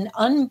is an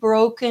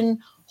unbroken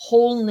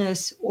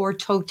wholeness or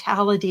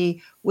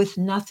totality with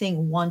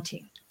nothing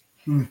wanting.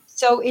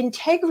 So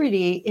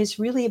integrity is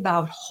really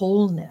about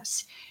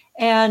wholeness.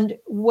 And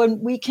when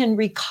we can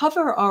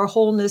recover our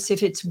wholeness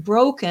if it's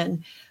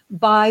broken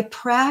by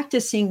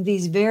practicing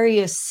these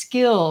various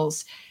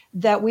skills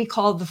that we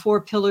call the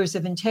 4 pillars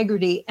of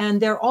integrity, and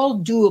they're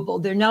all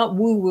doable. They're not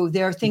woo-woo.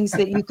 They're things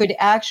that you could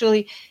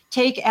actually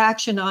take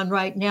action on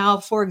right now.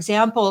 For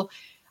example,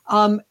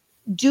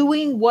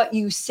 doing what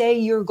you say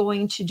you're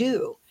going to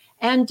do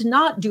and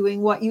not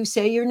doing what you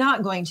say you're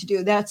not going to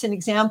do. That's an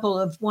example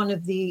of one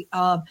of the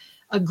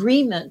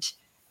agreement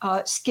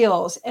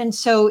skills. And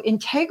so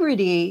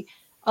integrity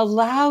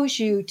allows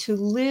you to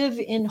live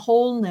in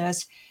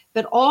wholeness,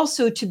 but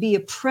also to be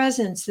a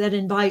presence that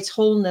invites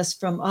wholeness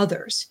from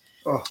others.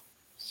 Oh.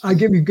 I'll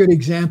give you a good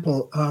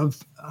example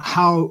of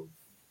how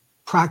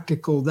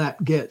practical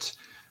that gets.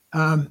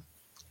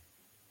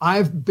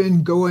 I've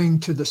been going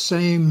to the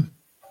same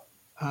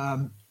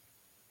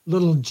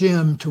little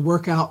gym to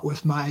work out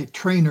with my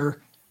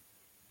trainer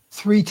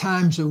 3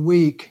 times a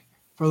week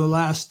for the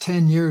last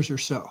 10 years or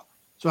so.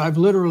 So I've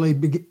literally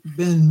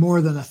been more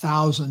than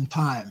 1,000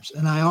 times.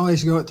 And I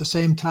always go at the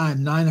same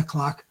time, 9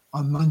 o'clock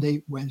on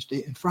Monday,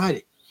 Wednesday, and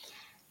Friday.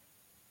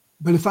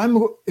 But if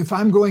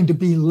I'm going to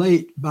be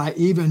late by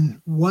even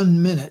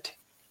 1 minute,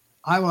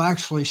 I will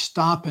actually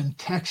stop and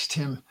text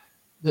him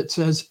that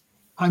says,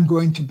 I'm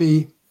going to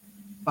be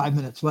 5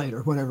 minutes late,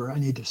 or whatever I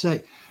need to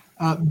say,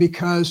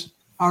 because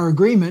our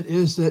agreement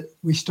is that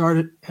we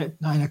start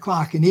at 9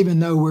 o'clock. And even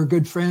though we're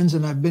good friends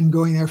and I've been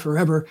going there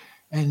forever,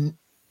 and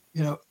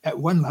at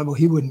one level,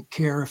 he wouldn't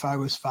care if I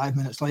was 5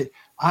 minutes late.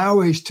 I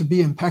always, to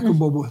be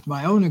impeccable with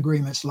my own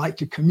agreements, like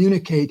to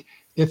communicate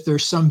if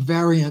there's some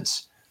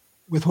variance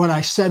with what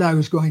I said I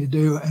was going to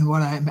do and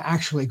what I'm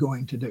actually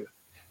going to do.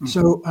 Mm-hmm.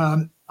 So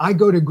I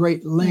go to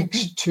great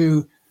lengths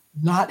to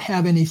not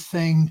have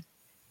anything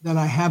that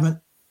I haven't,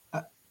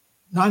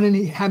 have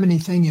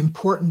anything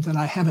important that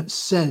I haven't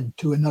said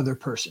to another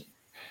person.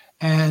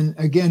 And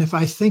again, if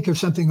I think of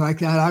something like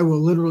that, I will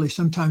literally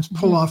sometimes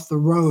pull off the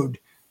road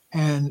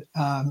and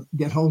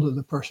get hold of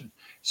the person.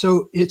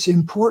 So it's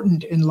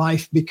important in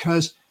life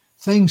because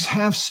things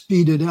have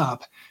speeded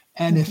up.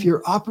 And if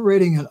you're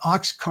operating an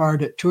ox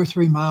cart at 2 or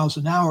 3 miles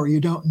an hour,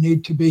 you don't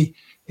need to be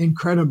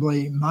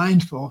incredibly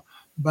mindful.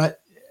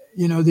 But,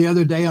 the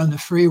other day on the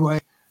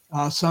freeway,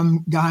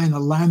 some guy in a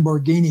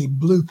Lamborghini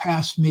blew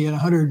past me at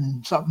 100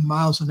 and something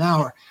miles an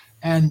hour.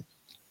 And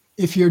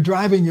if you're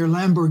driving your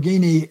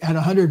Lamborghini at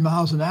 100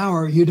 miles an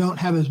hour, you don't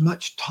have as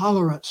much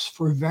tolerance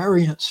for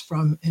variance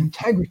from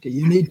integrity.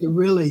 You need to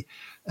really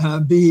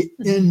be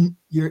in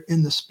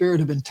the spirit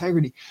of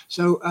integrity.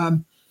 So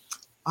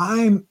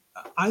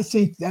I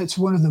think that's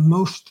one of the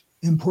most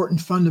important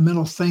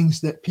fundamental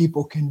things that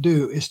people can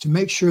do, is to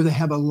make sure they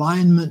have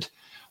alignment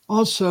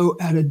also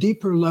at a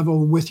deeper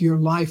level with your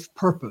life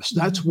purpose.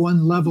 That's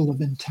one level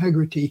of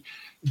integrity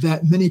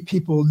that many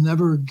people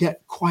never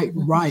get quite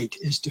right,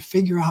 is to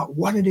figure out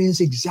what it is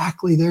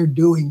exactly they're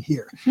doing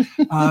here.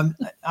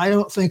 I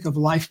don't think of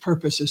life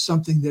purpose as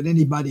something that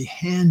anybody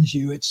hands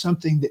you. It's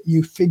something that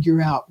you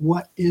figure out,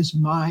 what is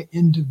my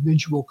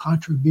individual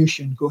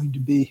contribution going to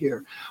be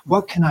here?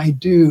 What can I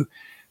do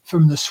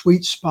from the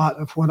sweet spot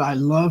of what I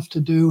love to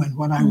do and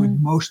what I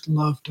would most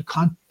love to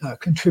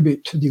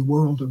contribute to the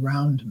world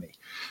around me?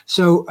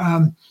 So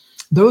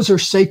those are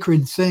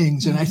sacred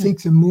things. And I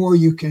think the more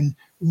you can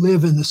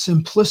live in the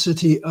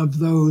simplicity of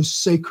those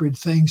sacred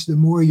things, the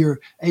more you're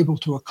able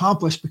to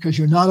accomplish, because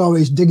you're not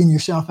always digging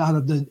yourself out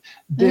of the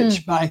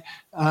ditch by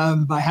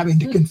having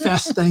to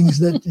confess things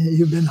that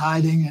you've been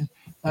hiding and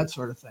that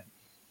sort of thing.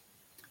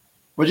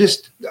 Well,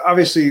 just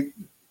obviously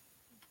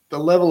the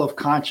level of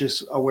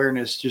conscious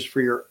awareness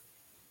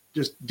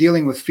just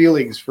dealing with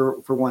feelings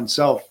for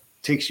oneself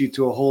takes you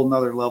to a whole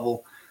nother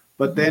level.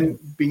 But then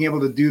being able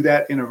to do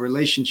that in a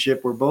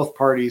relationship where both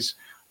parties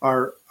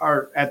are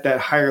at that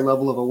higher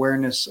level of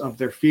awareness of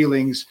their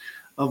feelings,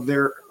 of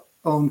their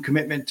own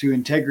commitment to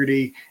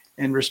integrity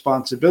and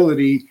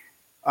responsibility,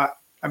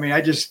 I mean,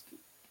 I just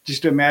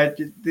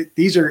imagine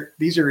these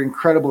are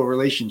incredible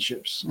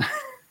relationships.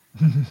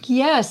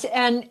 Yes,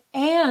 and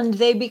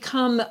they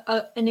become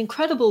an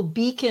incredible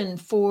beacon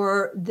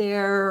for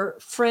their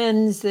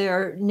friends,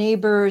 their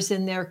neighbors,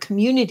 and their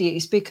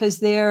communities, because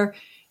they're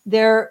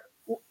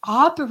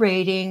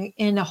operating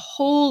in a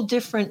whole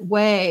different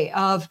way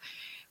of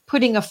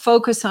putting a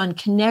focus on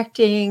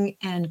connecting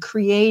and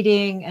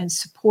creating and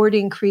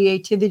supporting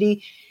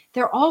creativity.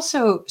 They're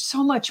also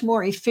so much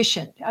more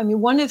efficient. I mean,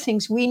 one of the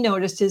things we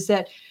noticed is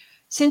that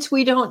since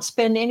we don't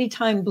spend any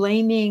time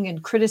blaming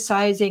and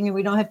criticizing, and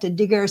we don't have to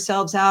dig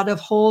ourselves out of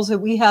holes, that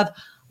we have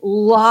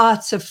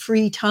lots of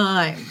free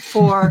time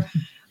for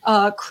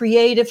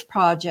creative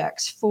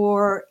projects,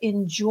 for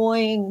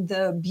enjoying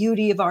the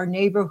beauty of our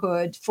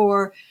neighborhood,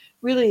 for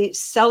really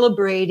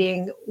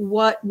celebrating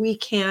what we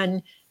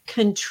can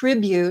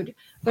contribute,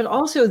 but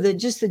also the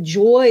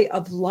joy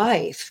of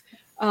life.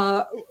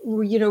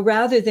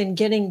 Rather than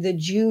getting the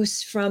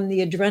juice from the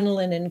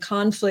adrenaline and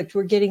conflict,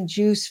 we're getting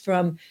juice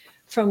from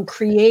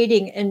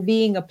creating and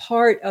being a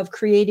part of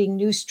creating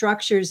new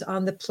structures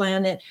on the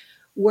planet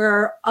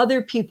where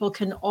other people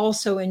can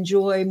also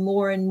enjoy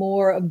more and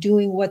more of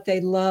doing what they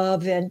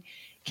love and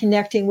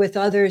connecting with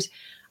others.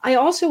 I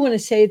also want to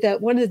say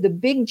that one of the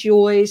big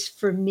joys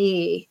for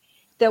me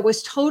that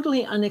was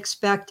totally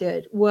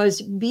unexpected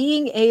was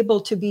being able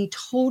to be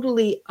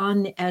totally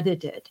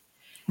unedited.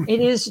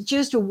 It is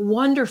just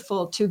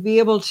wonderful to be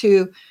able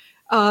to,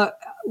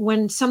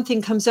 when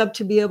something comes up,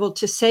 to be able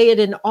to say it.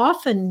 And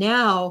often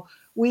now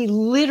we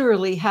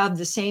literally have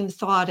the same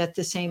thought at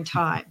the same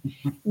time.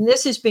 And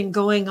this has been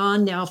going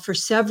on now for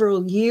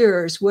several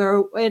years,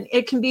 and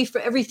it can be for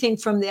everything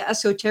from the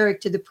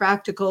esoteric to the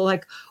practical.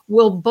 Like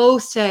we'll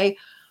both say,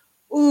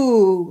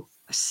 ooh,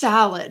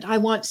 salad. I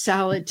want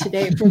salad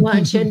today for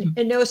lunch. And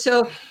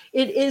so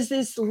it is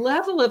this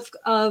level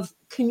of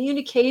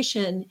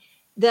communication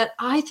that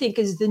I think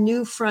is the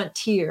new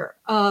frontier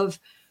of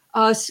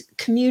us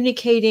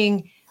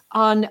communicating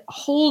on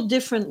whole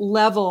different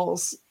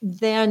levels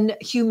than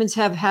humans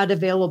have had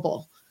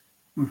available.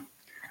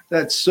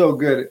 That's so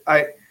good.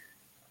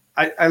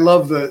 I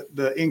love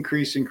the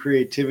increase in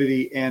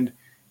creativity and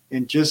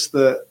just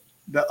the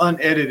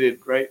unedited,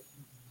 right?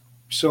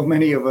 So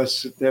many of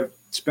us have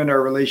spent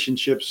our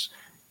relationships,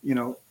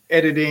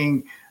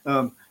 editing,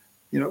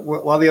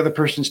 while the other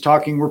person's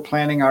talking, we're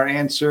planning our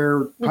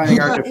answer, planning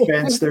our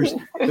defense.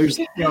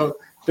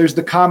 There's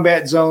the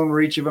combat zone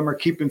where each of them are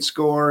keeping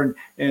score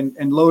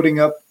and loading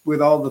up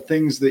with all the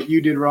things that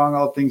you did wrong,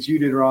 all the things you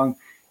did wrong.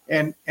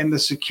 And the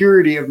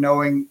security of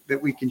knowing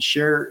that we can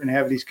share and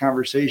have these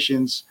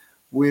conversations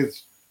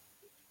with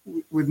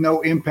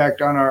no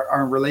impact on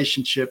our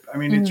relationship. I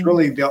mean, It's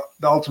really the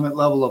ultimate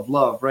level of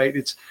love, right?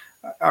 It's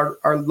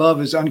our love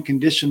is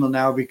unconditional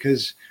now,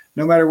 because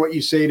no matter what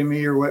you say to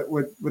me or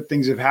what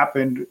things have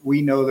happened,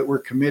 we know that we're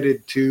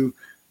committed to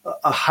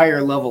a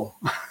higher level.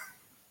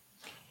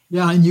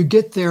 Yeah, and you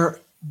get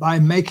there by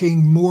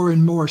making more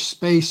and more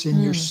space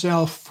in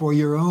yourself for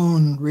your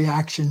own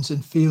reactions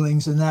and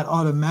feelings, and that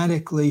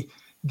automatically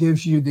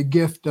gives you the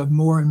gift of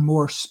more and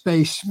more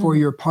space for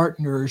your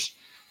partner's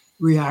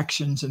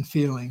reactions and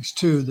feelings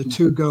too. The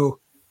two go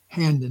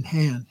hand in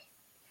hand.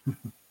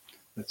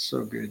 That's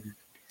so good.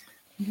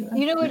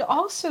 It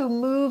also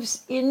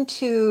moves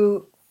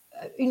into,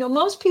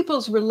 most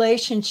people's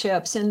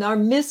relationships and our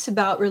myths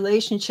about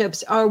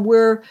relationships are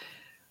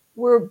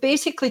we're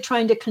basically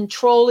trying to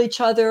control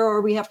each other,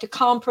 or we have to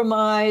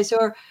compromise,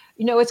 or,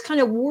 it's kind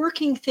of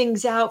working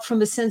things out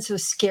from a sense of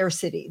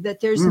scarcity,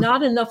 that there's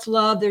not enough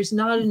love, there's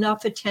not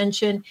enough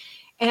attention.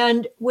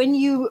 And when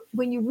you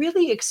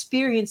really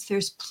experience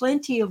there's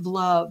plenty of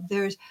love,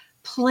 there's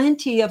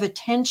plenty of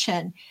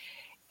attention,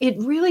 it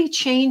really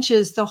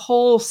changes the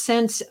whole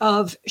sense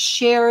of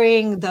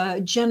sharing, the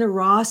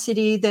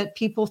generosity that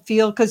people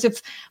feel. Because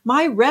if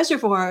my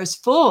reservoir is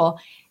full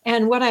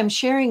and what I'm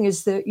sharing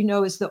is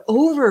the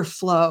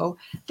overflow,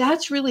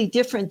 that's really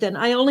different than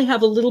I only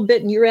have a little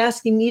bit and you're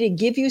asking me to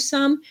give you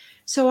some.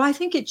 So I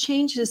think it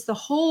changes the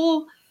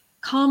whole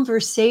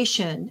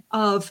conversation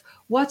of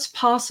what's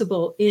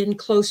possible in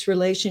close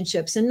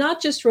relationships, and not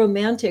just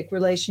romantic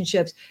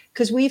relationships,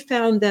 because we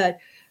found that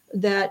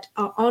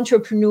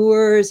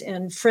entrepreneurs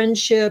and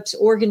friendships,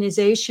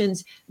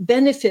 organizations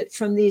benefit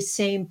from these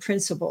same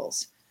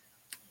principles.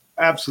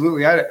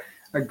 Absolutely. I had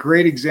a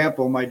great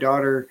example. My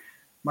daughter,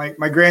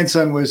 my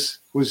grandson was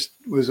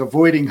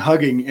avoiding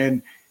hugging,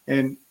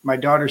 and my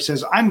daughter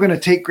says, "I'm going to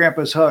take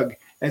Grandpa's hug,"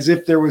 as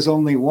if there was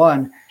only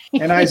one.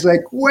 And I was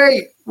like,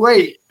 wait,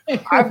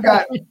 I've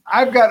got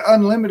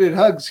unlimited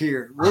hugs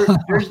here.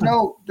 There's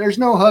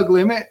no hug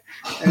limit.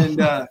 And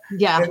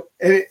and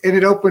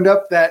it opened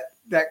up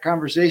that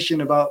conversation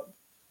about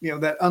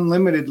that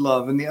unlimited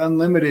love and the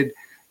unlimited.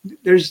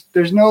 There's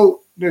no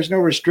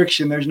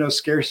restriction. There's no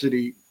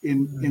scarcity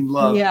in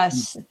love.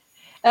 Yes,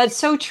 that's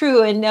so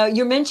true. And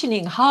you're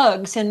mentioning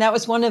hugs, and that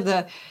was one of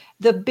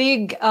the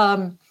big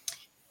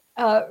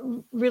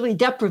really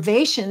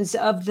deprivations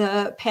of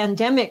the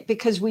pandemic,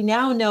 because we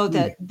now know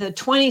that the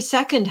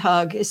 20-second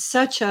hug is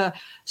such a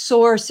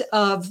source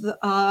of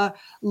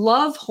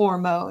love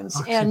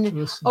hormones and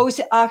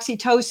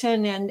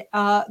oxytocin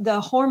and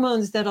the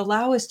hormones that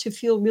allow us to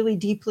feel really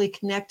deeply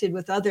connected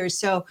with others.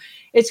 So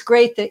it's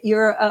great that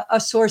you're a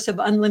source of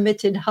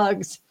unlimited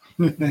hugs.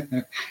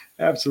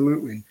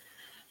 Absolutely.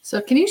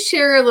 So can you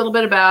share a little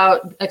bit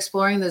about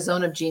exploring the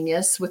zone of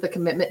genius with a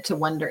commitment to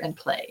wonder and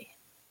play?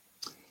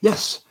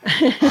 Yes.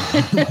 I've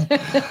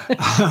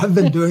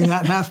been doing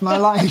that half my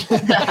life.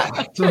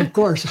 So, of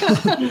course,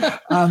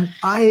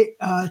 I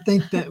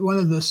think that one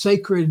of the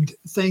sacred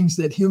things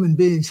that human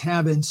beings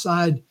have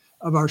inside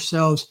of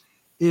ourselves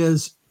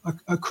is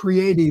a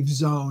creative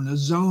zone, a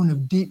zone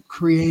of deep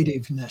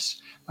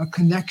creativeness, a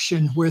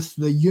connection with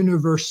the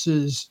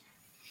universe's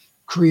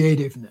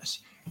creativeness.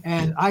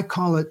 And I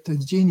call it the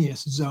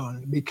genius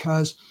zone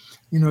because,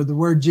 the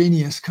word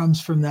genius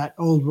comes from that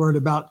old word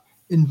about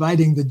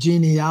inviting the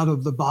genie out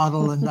of the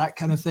bottle and that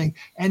kind of thing.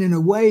 And in a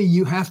way,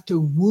 you have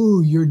to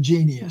woo your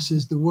genius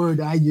is the word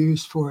I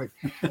use for it,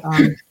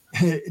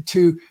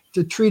 to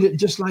treat it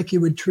just like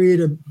you would treat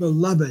a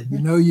beloved.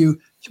 You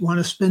want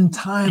to spend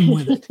time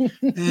with it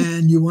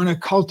and you want to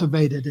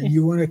cultivate it and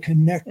you want to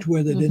connect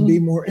with it and be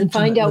more intimate. And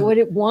find out what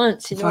it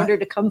wants in order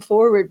to come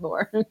forward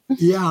more.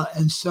 Yeah.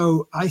 And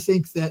so I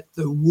think that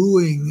the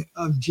wooing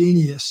of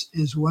genius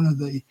is one of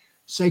the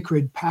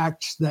sacred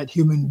pacts that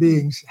human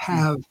beings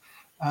have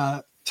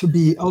to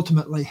be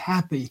ultimately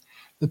happy.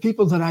 The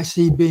people that I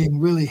see being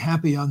really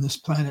happy on this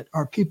planet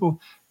are people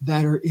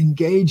that are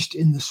engaged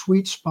in the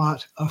sweet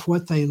spot of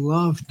what they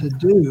love to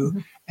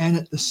do, and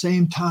at the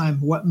same time,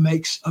 what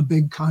makes a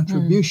big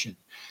contribution.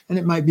 And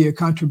it might be a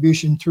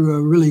contribution through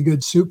a really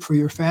good soup for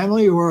your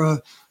family or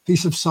a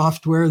piece of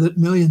software that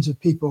millions of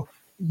people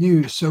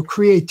use. So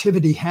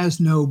creativity has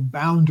no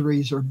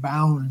boundaries or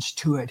bounds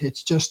to it.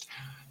 It's just,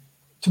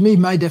 to me,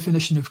 my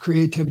definition of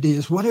creativity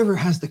is whatever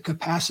has the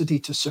capacity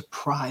to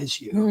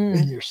surprise you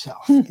in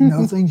yourself.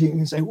 Things you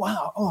can say,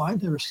 wow,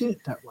 I've never seen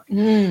it that way.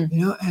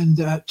 And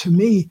to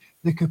me,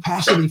 the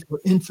capacity for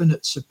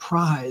infinite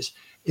surprise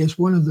is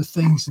one of the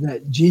things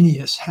that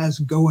genius has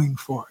going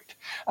for it.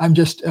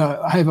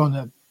 I have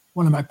on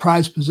one of my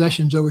prized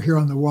possessions over here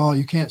on the wall,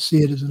 you can't see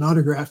it, is an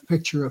autographed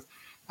picture of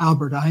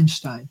Albert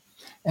Einstein.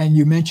 And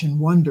you mentioned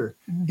wonder.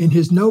 In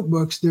his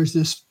notebooks, there's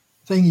this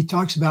thing he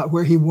talks about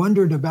where he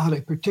wondered about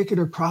a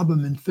particular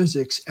problem in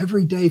physics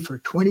every day for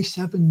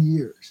 27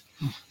 years.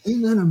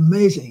 Isn't that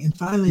amazing? And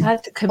finally,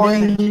 that's a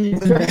commitment.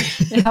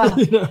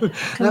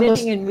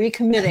 Committing and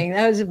recommitting.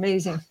 That was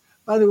amazing.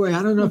 By the way,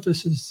 I don't know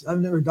if I've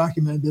never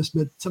documented this,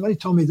 but somebody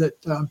told me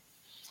that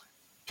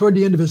toward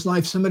the end of his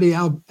life, somebody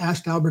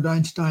asked Albert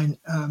Einstein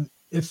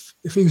if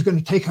he was going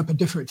to take up a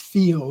different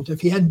field.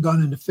 If he hadn't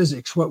gone into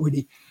physics, what would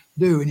he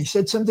do? And he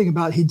said something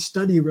about he'd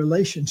study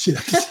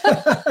relationships.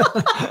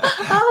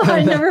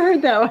 I never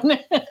heard that one.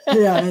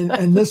 Yeah,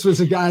 and this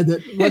was a guy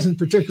that wasn't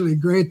particularly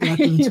great at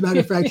that. As a matter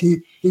of fact,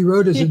 he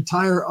wrote his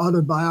entire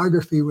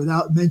autobiography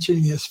without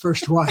mentioning his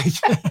first wife.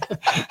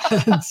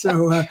 And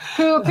so,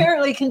 who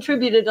apparently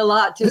contributed a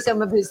lot to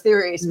some of his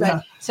theories,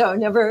 but so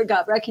never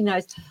got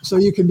recognized. So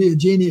you can be a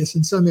genius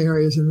in some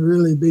areas and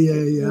really be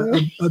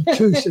a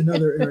obtuse in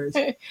other areas.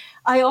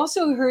 I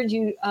also heard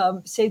you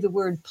say the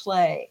word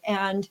play,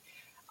 and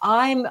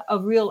I'm a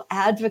real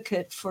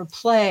advocate for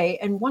play.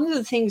 And one of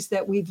the things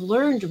that we've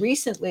learned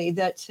recently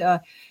that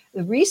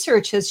the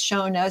research has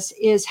shown us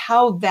is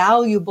how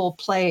valuable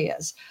play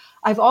is.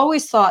 I've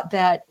always thought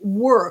that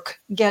work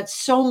gets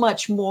so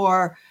much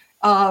more,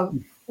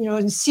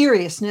 in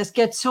seriousness,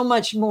 gets so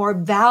much more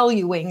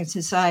valuing in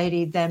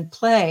society than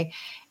play.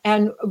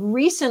 And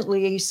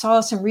recently saw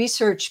some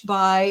research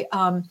by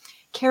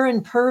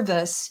Karen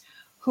Purvis,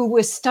 who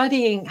was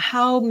studying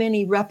how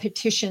many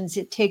repetitions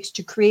it takes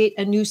to create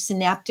a new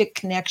synaptic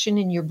connection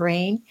in your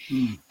brain.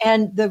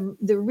 And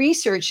the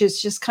research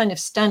is just kind of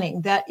stunning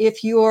that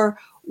if you're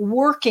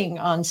working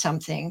on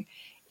something,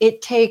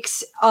 it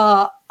takes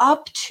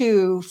up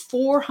to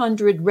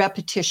 400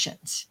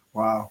 repetitions.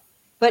 Wow.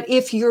 But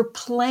if you're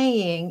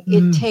playing,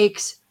 it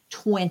takes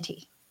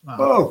 20. Wow.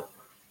 Oh.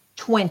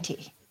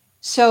 20.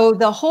 So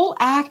the whole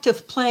act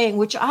of playing,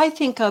 which I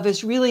think of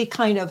as really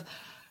kind of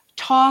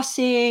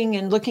tossing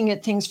and looking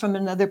at things from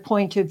another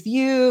point of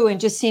view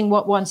and just seeing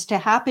what wants to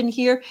happen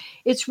here,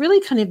 it's really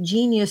kind of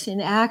genius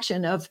in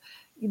action of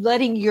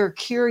letting your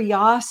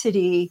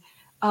curiosity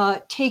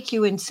take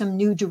you in some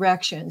new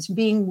directions,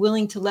 being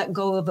willing to let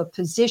go of a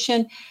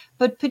position,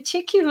 but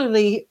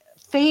particularly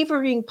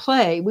favoring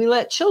play. We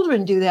let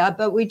children do that,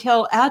 but we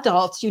tell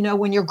adults,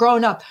 when you're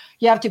grown up,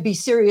 you have to be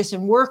serious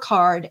and work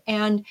hard.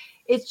 And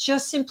it's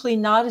just simply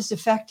not as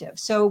effective.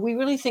 So we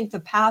really think the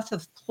path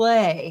of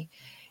play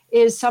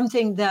is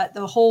something that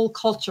the whole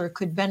culture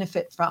could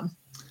benefit from.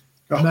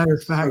 As a matter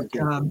of fact,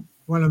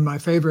 one of my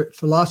favorite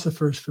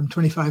philosophers from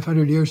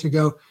 2,500 years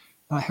ago,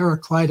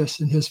 Heraclitus,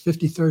 in his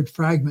 53rd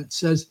fragment,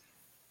 says,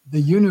 "The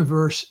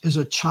universe is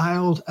a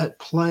child at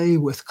play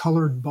with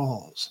colored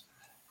balls."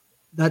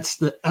 that's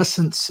the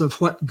essence of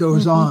what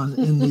goes on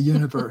in the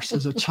universe,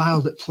 as a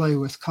child at play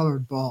with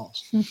colored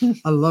balls.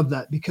 I love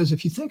that, because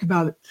if you think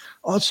about it,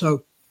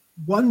 also,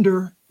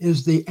 wonder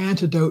is the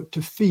antidote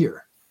to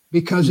fear.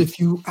 Because if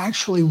you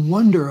actually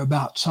wonder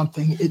about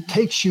something, it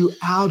takes you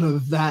out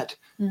of that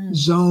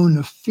zone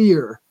of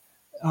fear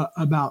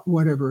about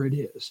whatever it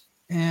is.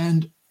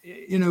 And,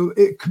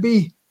 it could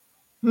be,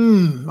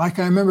 like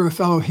I remember a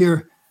fellow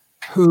here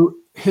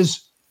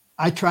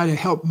I try to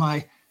help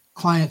my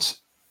clients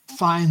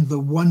find the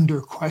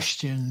wonder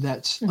question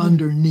that's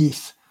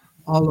underneath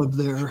all of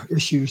their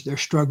issues they're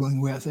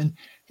struggling with. And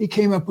he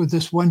came up with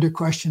this wonder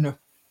question of,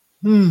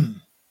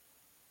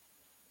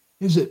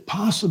 is it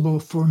possible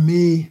for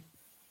me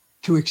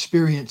to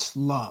experience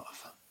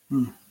love?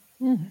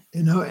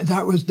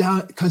 That was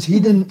down because he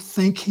didn't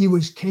think he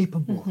was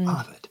capable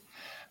of it.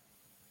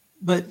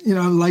 But,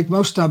 like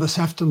most of us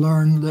have to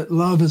learn that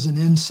love is an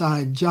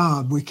inside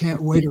job. We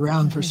can't wait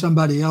around for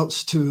somebody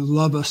else to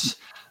love us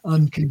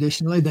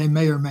unconditionally. They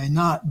may or may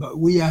not, but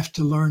we have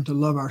to learn to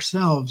love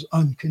ourselves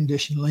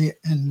unconditionally.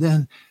 And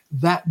then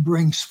that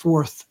brings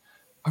forth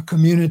a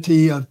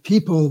community of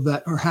people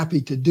that are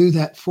happy to do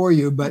that for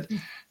you. But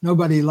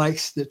nobody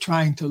likes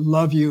trying to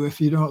love you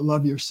if you don't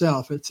love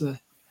yourself. It's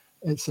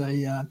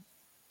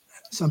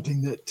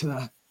something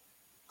that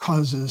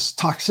causes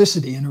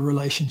toxicity in a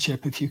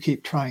relationship if you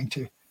keep trying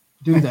to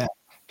do that,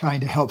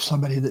 trying to help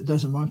somebody that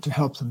doesn't want to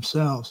help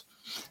themselves.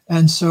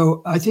 And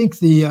so I think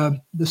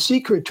the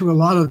secret to a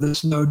lot of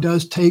this, though,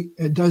 does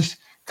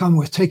come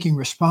with taking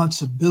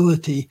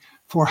responsibility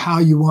for how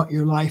you want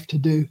your life to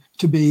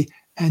be,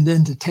 and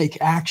then to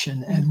take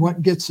action. And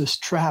what gets us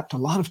trapped a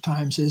lot of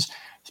times is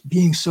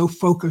being so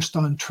focused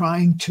on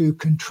trying to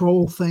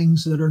control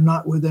things that are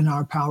not within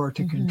our power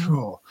to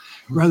control,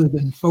 rather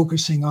than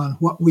focusing on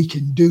what we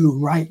can do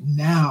right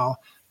now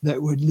that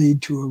would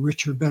lead to a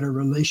richer, better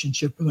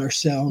relationship with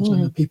ourselves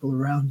and the people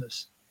around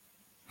us.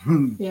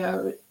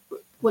 Yeah.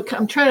 Look,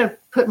 I'm trying to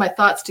put my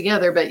thoughts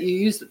together, but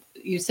you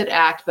said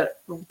act,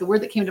 but the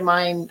word that came to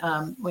mind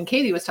when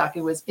Katie was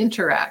talking was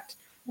interact.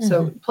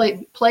 So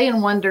play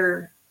and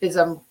wonder, is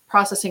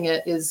processing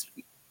it, is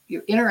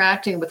you're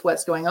interacting with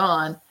what's going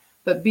on,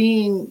 but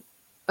being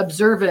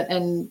observant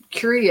and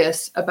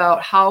curious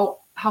about how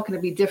can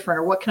it be different,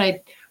 or what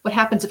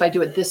happens if I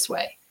do it this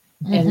way?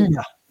 And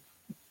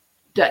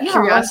that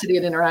curiosity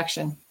and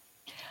interaction.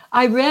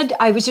 I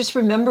was just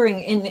remembering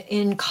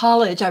in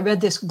college, I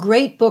read this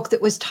great book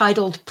that was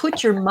titled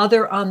Put Your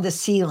Mother on the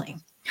Ceiling.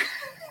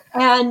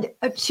 And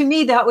to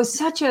me, that was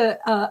such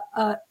a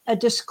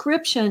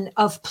description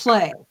of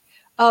play.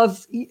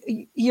 Of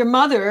your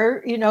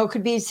mother,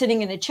 could be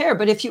sitting in a chair,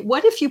 but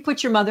what if you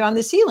put your mother on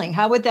the ceiling?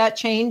 How would that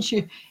change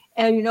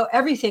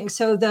everything?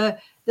 So the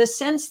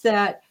sense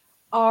that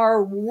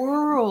our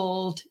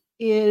world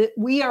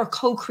we are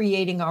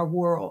co-creating our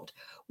world.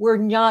 We're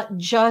not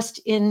just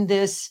in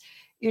this,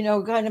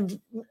 kind of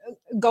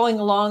going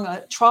along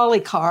a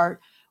trolley car.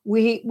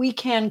 We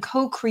can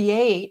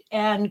co-create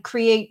and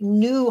create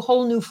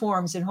whole new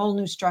forms and whole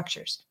new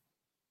structures.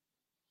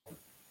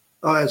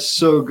 Oh, that's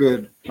so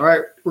good. All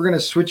right, we're going to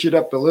switch it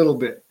up a little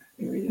bit.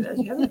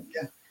 Yeah.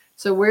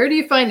 So where do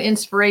you find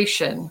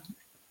inspiration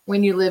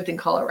when you lived in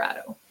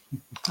Colorado?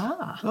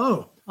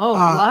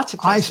 Lots of places.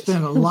 I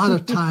spent a lot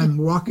of time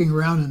walking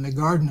around in the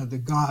Garden of the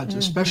Gods,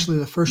 especially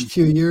the first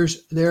few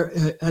years there.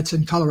 That's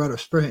in Colorado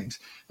Springs.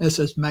 It's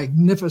this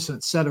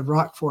magnificent set of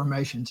rock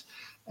formations.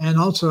 And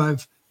also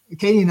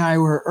Katie and I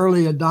were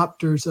early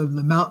adopters of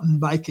the mountain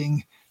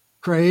biking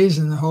craze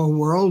in the whole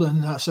world.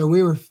 And so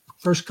we were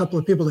first couple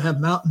of people to have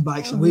mountain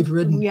bikes, and we've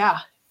ridden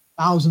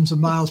thousands of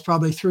miles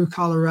probably through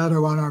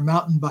Colorado on our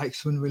mountain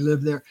bikes when we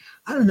lived there.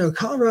 I don't know,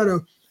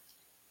 Colorado,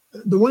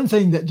 the one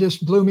thing that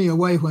just blew me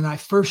away when I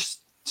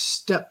first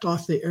stepped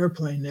off the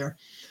airplane there,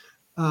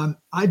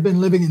 I'd been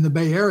living in the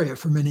Bay Area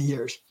for many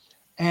years,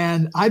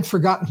 and I'd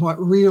forgotten what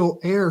real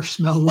air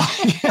smelled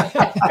like.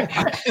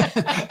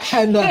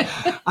 And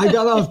I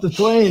got off the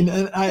plane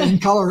in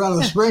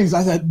Colorado Springs.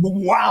 I said,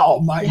 wow,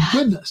 my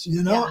goodness,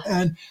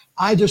 and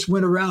I just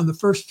went around the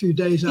first few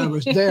days I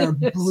was there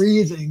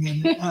breathing.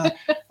 And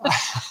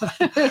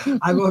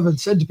I've often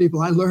said to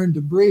people, I learned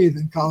to breathe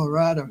in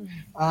Colorado.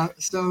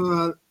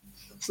 So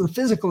the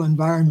physical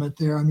environment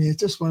there, it's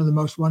just one of the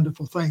most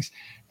wonderful things.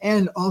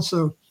 And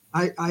also,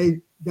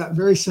 I got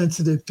very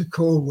sensitive to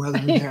cold weather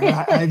there.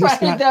 I just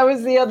that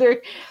was the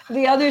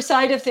other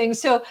side of things.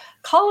 So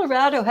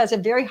Colorado has a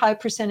very high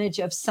percentage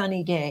of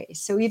sunny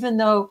days. So even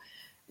though,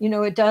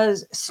 it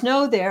does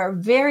snow there,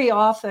 very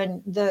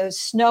often the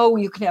snow,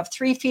 you can have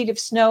 3 feet of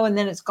snow and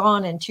then it's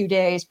gone in 2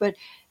 days. But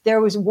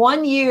there was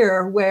one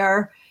year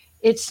where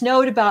it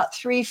snowed about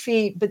 3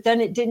 feet, but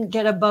then it didn't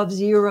get above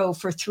 0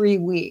 for 3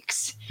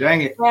 weeks.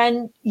 Dang it.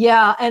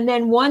 And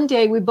then one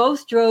day we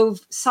both drove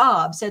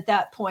Saabs at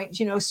that point,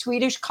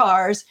 Swedish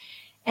cars.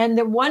 And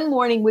then one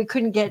morning we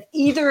couldn't get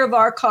either of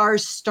our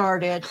cars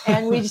started.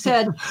 And we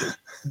said,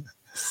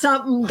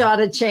 something got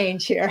to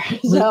change here.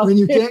 So. When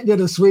you can't get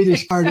a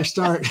Swedish car to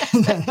start,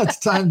 that's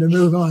time to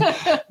move on.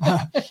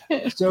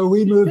 So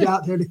we moved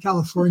out there to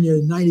California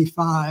in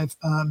 95.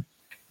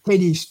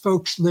 Katie's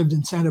folks lived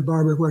in Santa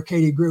Barbara where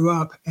Katie grew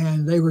up,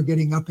 and they were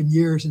getting up in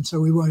years. And so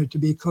we wanted to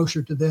be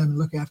closer to them and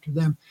look after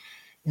them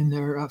in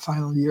their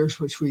final years,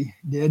 which we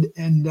did.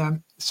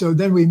 And so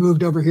then we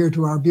moved over here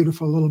to our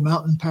beautiful little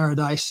mountain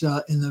paradise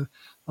in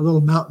a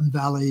little mountain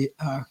valley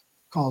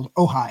called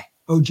Ojai,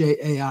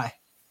 Ojai.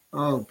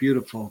 Oh,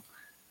 beautiful.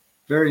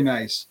 Very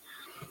nice.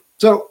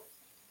 So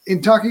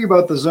in talking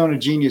about the Zone of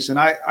Genius, and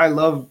I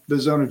love the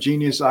Zone of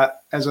Genius,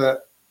 as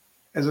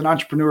an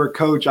entrepreneur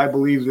coach, I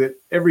believe that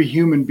every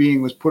human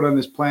being was put on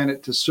this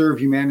planet to serve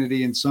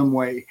humanity in some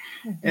way.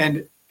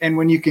 Mm-hmm. And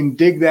when you can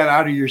dig that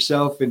out of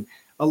yourself and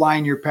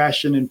align your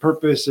passion and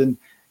purpose and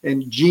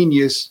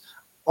genius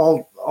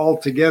all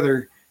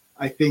together,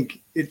 I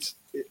think it's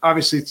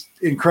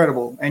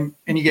incredible. And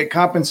you get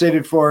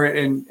compensated for it,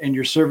 and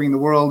you're serving the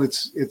world.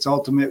 It's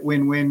ultimate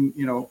win-win,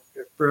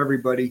 for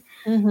everybody,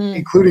 mm-hmm.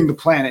 including the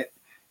planet.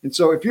 And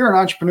so if you're an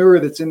entrepreneur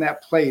that's in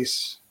that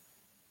place,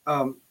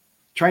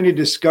 trying to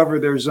discover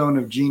their zone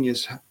of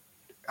genius,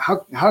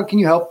 how can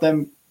you help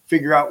them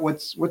figure out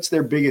what's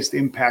their biggest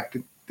impact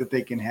that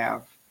they can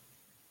have?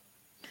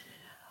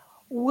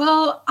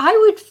 Well, I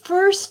would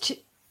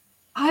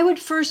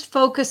first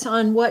focus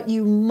on what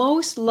you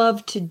most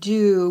love to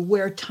do,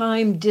 where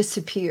time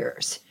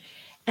disappears,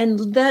 and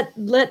let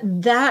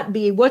that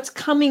be what's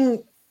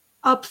coming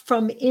up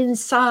from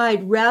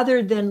inside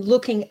rather than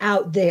looking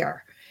out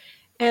there.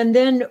 And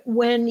then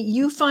when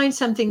you find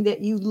something that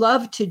you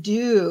love to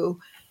do,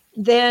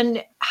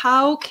 then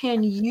how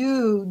can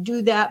you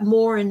do that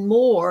more and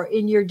more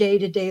in your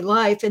day-to-day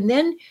life? And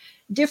then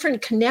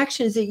different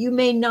connections that you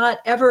may not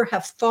ever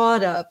have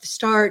thought of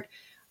start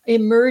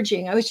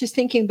emerging. I was just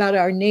thinking about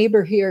our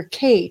neighbor here,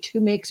 Kate, who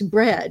makes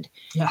bread,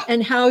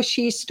 and how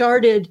she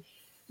started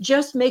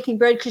just making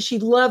bread because she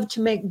loved to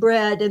make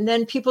bread. And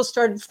then people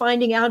started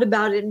finding out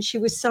about it, and she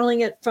was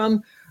selling it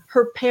from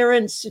her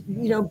parents,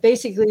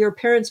 basically her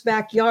parents'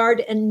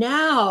 backyard. And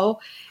now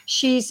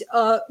she's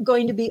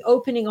going to be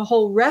opening a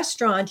whole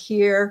restaurant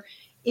here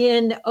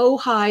in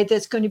Ojai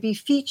that's going to be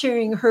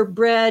featuring her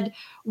bread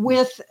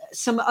with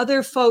some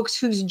other folks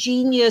whose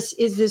genius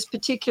is this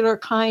particular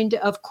kind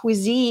of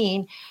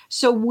cuisine.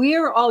 So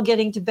we're all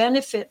getting to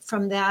benefit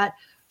from that,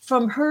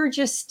 from her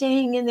just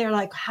staying in there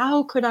like,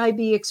 how could I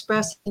be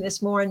expressing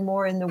this more and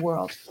more in the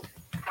world?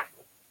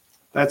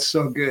 That's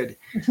so good.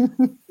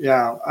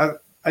 Yeah.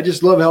 I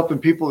just love helping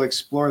people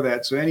explore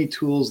that. So any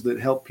tools that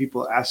help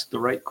people ask the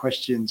right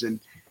questions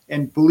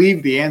and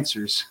believe the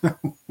answers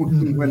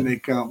when they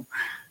come.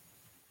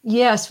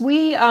 Yes,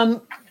 we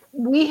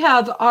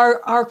have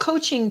our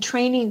coaching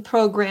training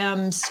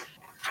programs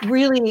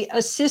really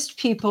assist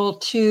people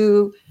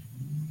to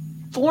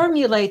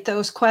formulate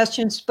those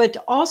questions, but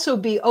also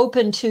be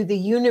open to the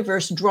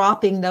universe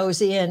dropping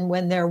those in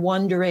when they're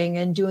wondering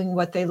and doing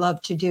what they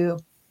love to do.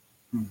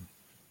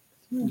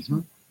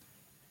 Mm-hmm.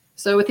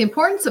 So with the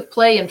importance of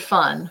play and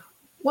fun,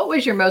 what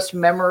was your most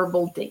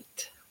memorable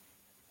date?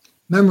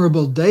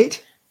 Memorable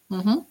date?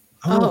 Mm-hmm.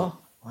 Oh,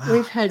 wow.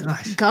 We've had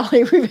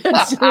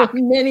so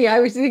many. I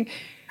was thinking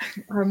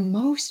our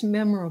most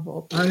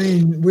memorable. I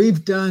mean,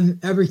 we've done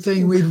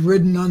everything. We've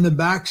ridden on the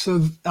backs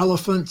of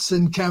elephants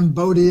in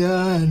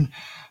Cambodia and,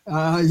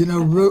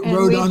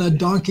 rode on a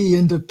donkey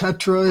into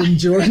Petra in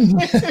Jordan.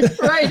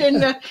 Right.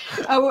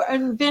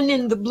 And been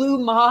in the Blue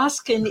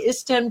Mosque in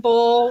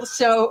Istanbul.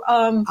 So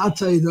I'll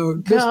tell you though,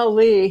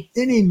 golly,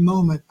 any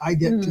moment I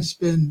get to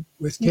spend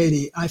with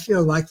Katie, I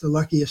feel like the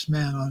luckiest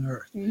man on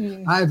earth.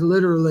 Mm-hmm. I've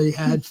literally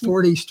had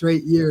 40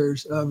 straight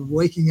years of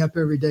waking up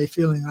every day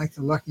feeling like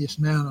the luckiest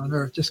man on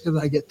earth just because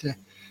I get to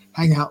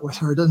hang out with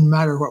her. It doesn't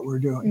matter what we're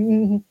doing.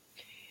 Mm-hmm.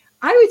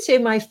 I would say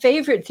my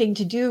favorite thing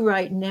to do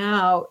right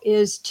now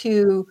is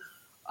to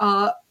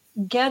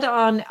get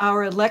on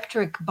our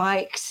electric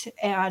bikes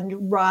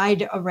and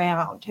ride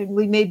around. And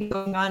we may be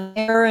going on an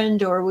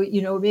errand or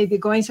maybe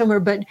going somewhere,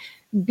 but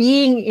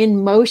being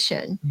in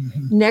motion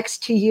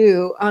next to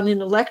you on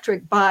an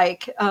electric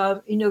bike,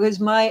 because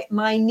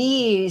my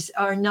knees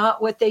are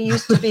not what they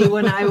used to be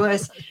when I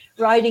was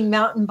riding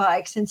mountain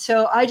bikes. And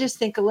so I just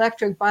think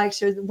electric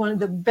bikes are one of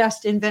the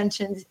best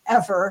inventions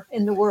ever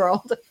in the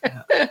world.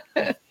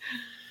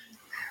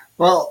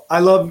 Well, I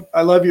love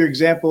your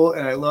example,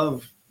 and I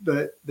love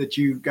that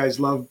you guys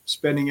love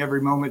spending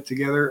every moment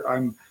together.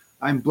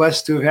 I'm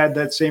blessed to have had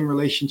that same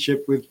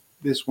relationship with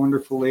this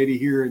wonderful lady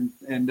here,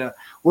 and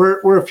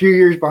we're a few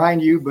years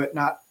behind you, but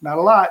not a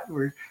lot.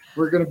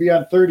 We're going to be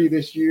on 30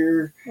 this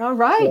year. All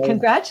right, so,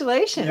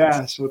 congratulations!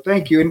 Yeah, so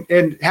thank you,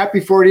 and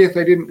happy 40th.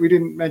 We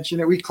didn't mention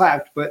it. We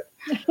clapped, but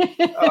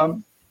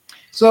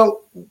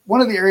so one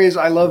of the areas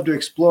I love to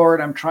explore,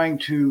 and I'm trying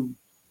to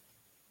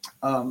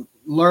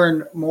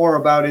learn more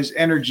about is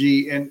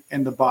energy and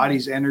the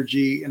body's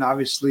energy, and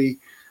obviously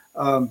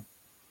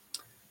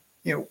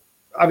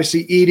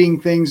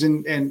eating things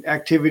and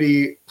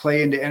activity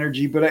play into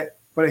energy, but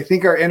I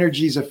think our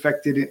energy is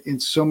affected in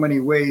so many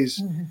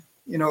ways. Mm-hmm.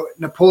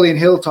 Napoleon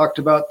Hill talked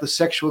about the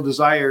sexual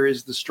desire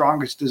is the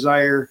strongest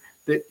desire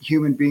that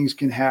human beings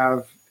can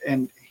have,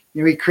 and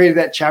he created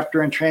that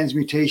chapter on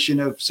transmutation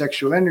of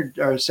sexual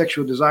energy or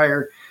sexual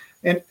desire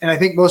and I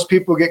think most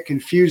people get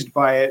confused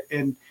by it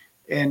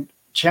and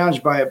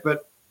challenged by it.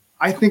 But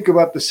I think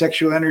about the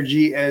sexual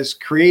energy as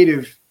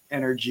creative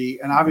energy,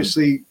 and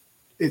obviously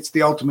it's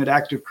the ultimate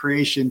act of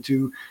creation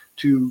to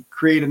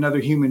create another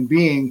human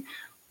being.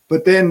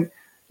 But then,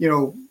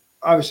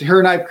 obviously her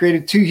and I have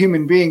created two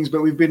human beings,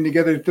 but we've been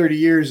together 30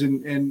 years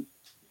and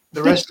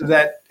the rest of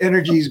that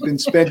energy has been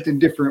spent in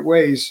different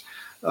ways.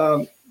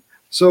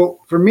 So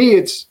for me,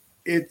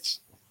 it's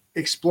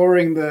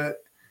exploring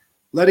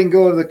letting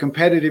go of the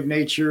competitive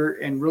nature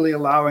and really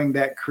allowing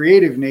that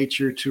creative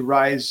nature to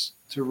rise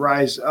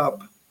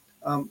up.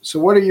 So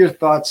what are your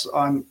thoughts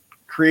on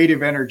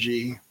creative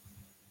energy?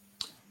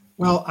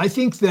 Well, I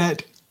think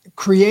that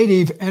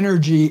creative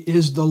energy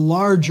is the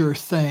larger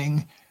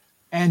thing,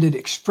 and it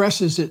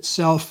expresses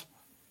itself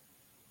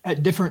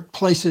at different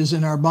places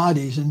in our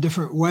bodies in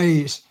different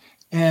ways.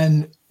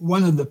 And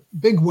one of the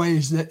big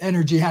ways that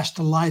energy has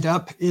to light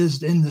up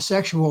is in the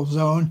sexual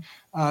zone,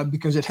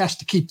 because it has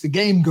to keep the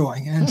game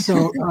going. And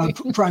so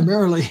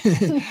primarily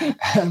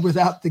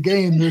without the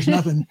game, there's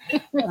nothing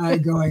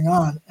going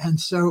on. And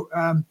so,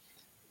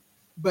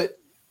 but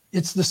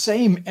it's the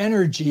same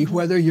energy,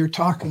 whether you're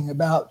talking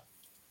about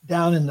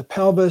down in the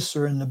pelvis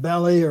or in the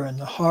belly or in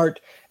the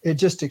heart. It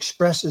just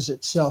expresses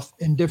itself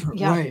in different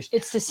ways.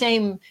 It's the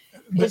same.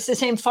 It's the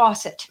same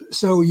faucet.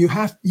 So you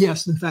have,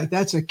 yes, in fact,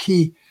 that's a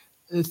key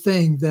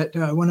thing that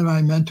one of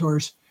my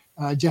mentors,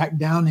 Jack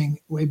Downing,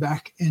 way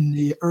back in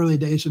the early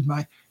days of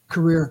my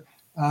career,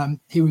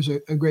 he was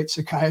a great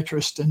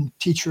psychiatrist and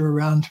teacher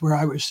around where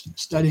I was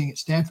studying at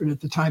Stanford at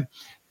the time.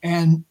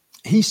 And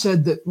he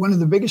said that one of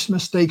the biggest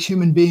mistakes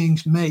human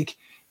beings make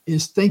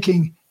is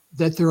thinking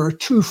that there are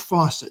two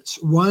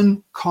faucets,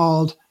 one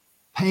called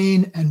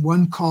pain and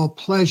one called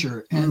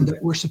pleasure, and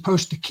that we're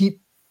supposed to keep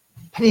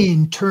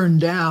pain turned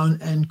down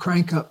and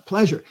crank up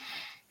pleasure.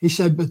 He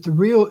said, but the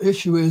real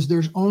issue is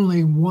there's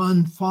only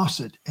one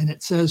faucet, and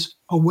it says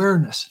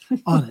awareness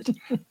on it.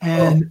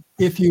 And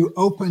if you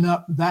open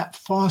up that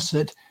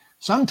faucet,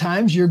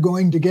 sometimes you're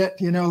going to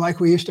get, like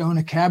we used to own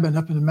a cabin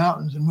up in the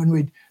mountains, and when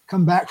we'd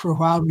come back for a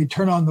while, we'd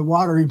turn on the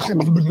water,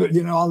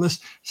 all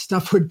this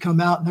stuff would come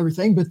out and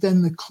everything, but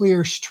then the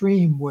clear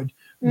stream would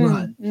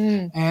run.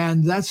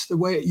 And that's the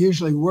way it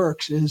usually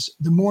works, is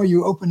the more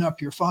you open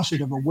up your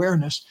faucet of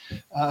awareness,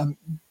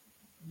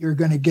 you're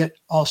going to get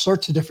all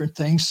sorts of different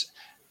things.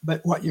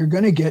 But what you're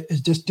going to get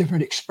is just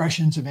different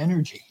expressions of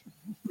energy.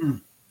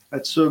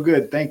 That's so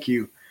good. Thank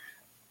you.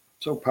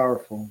 So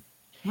powerful.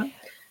 Go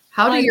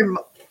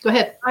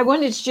ahead. I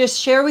wanted to just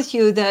share with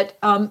you that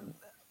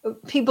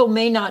people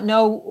may not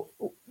know,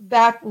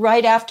 back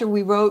right after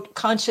we wrote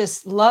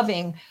Conscious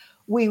Loving,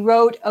 we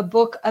wrote a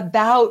book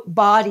about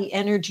body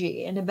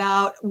energy and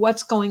about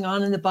what's going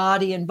on in the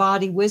body and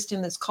body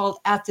wisdom. That's called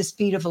At the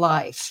Speed of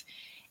Life.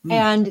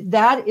 And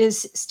that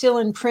is still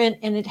in print,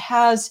 and it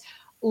has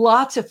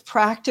lots of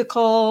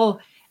practical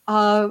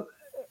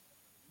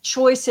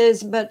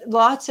choices, but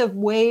lots of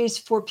ways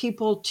for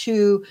people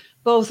to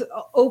both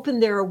open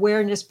their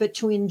awareness, but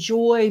to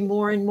enjoy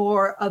more and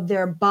more of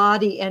their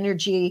body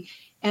energy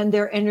and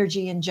their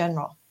energy in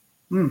general.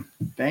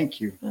 Thank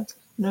you.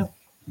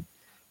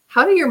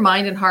 How do your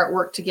mind and heart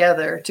work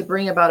together to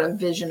bring about a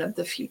vision of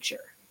the future?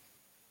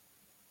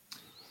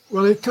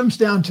 Well, it comes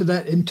down to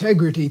that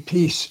integrity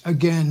piece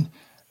again,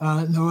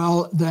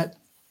 Noelle, that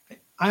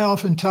I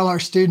often tell our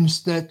students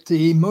that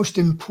the most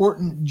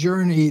important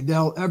journey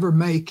they'll ever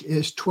make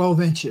is 12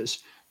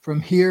 inches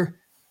from here,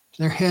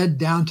 their head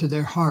down to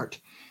their heart.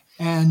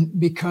 And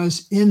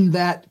because in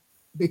that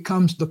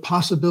becomes the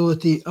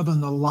possibility of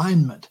an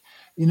alignment.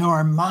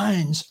 Our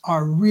minds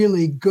are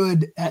really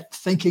good at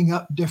thinking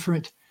up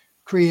different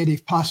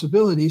creative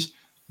possibilities,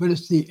 but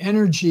it's the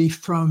energy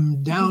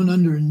from down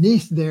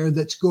underneath there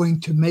that's going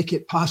to make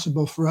it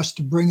possible for us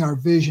to bring our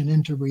vision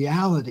into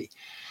reality.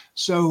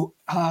 So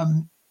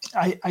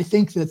I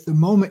think that the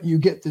moment you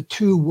get the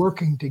two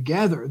working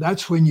together,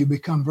 that's when you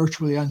become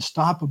virtually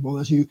unstoppable,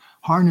 as you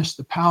harness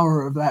the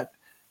power of that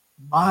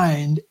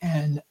mind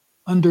and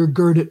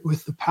undergird it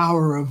with the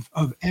power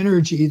of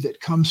energy that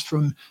comes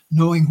from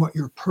knowing what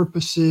your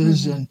purpose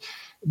is and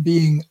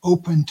being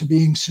open to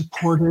being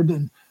supported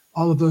and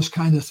all of those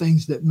kind of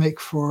things that make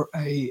for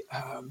a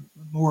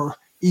more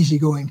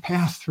easygoing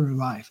path through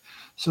life.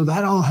 So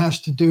that all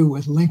has to do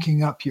with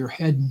linking up your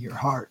head and your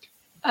heart.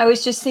 I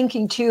was just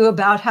thinking too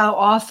about how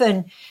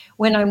often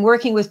when I'm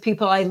working with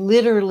people, I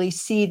literally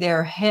see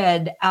their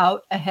head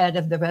out ahead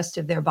of the rest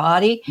of their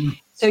body.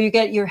 So you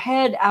get your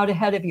head out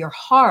ahead of your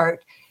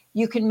heart.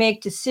 You can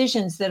make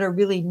decisions that are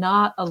really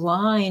not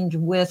aligned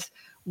with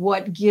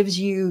what gives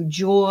you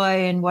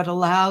joy and what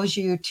allows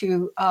you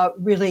to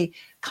really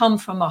come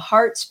from a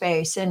heart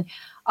space. And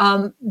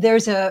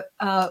there's a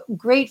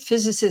great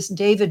physicist,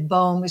 David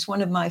Bohm, who's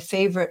one of my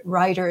favorite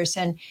writers.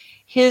 And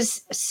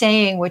his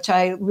saying, which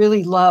I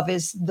really love,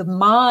 is the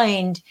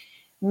mind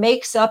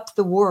makes up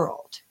the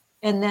world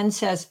and then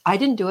says, I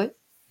didn't do it.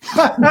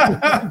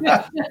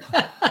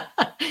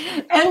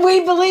 And we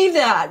believe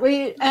that.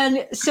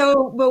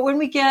 But when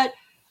we get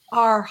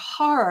our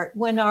heart,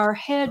 when our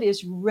head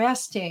is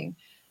resting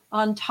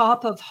on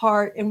top of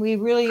heart, and we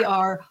really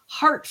are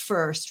heart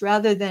first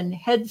rather than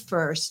head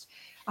first,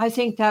 I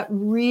think that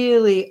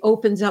really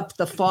opens up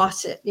the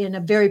faucet in a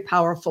very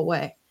powerful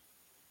way.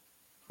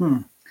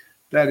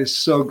 That is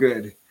so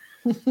good.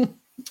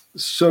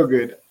 So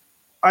good.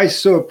 I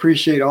so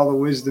appreciate all the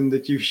wisdom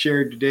that you've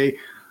shared today.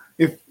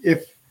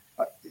 If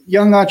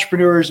young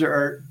entrepreneurs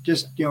are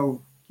just,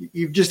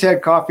 you've just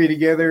had coffee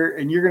together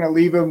and you're going to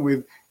leave them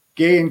with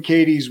Gay and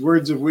Katie's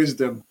words of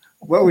wisdom,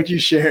 what would you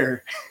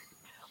share?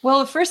 Well,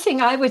 the first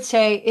thing I would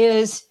say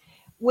is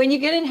when you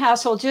get in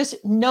hassle, just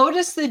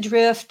notice the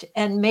drift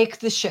and make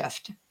the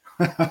shift.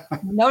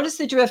 Notice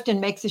the drift and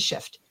make the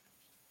shift.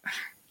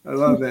 I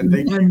love that.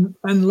 Thank you.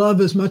 And love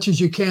as much as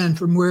you can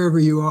from wherever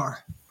you are.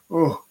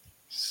 Oh,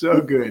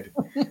 so good.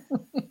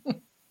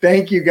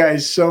 Thank you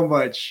guys so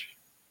much.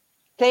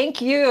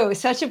 Thank you.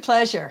 Such a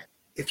pleasure.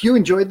 If you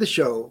enjoyed the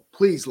show,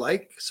 please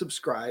like,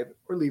 subscribe,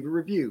 or leave a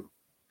review.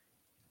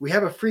 We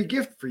have a free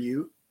gift for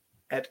you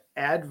at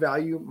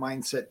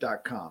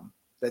addvaluemindset.com.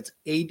 That's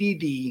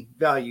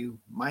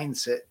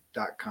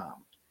addvaluemindset.com.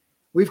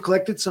 We've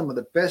collected some of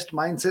the best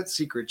mindset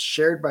secrets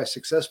shared by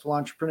successful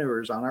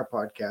entrepreneurs on our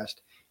podcast,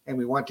 and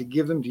we want to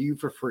give them to you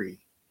for free.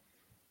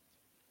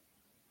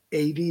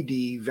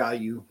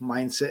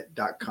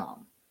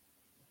 addvaluemindset.com.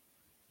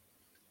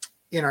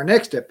 In our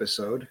next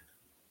episode,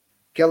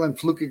 Kellen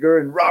Flukiger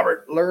and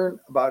Robert learn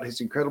about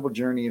his incredible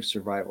journey of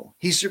survival.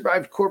 He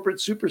survived corporate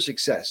super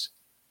success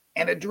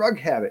and a drug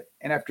habit,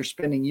 and after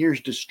spending years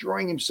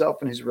destroying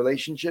himself and his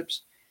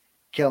relationships,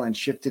 Kellen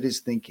shifted his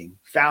thinking,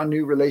 found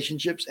new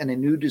relationships, and a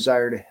new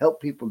desire to help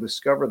people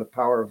discover the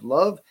power of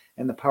love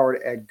and the power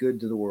to add good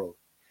to the world.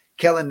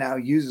 Kellen now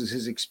uses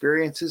his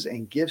experiences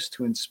and gifts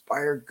to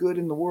inspire good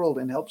in the world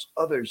and helps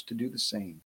others to do the same.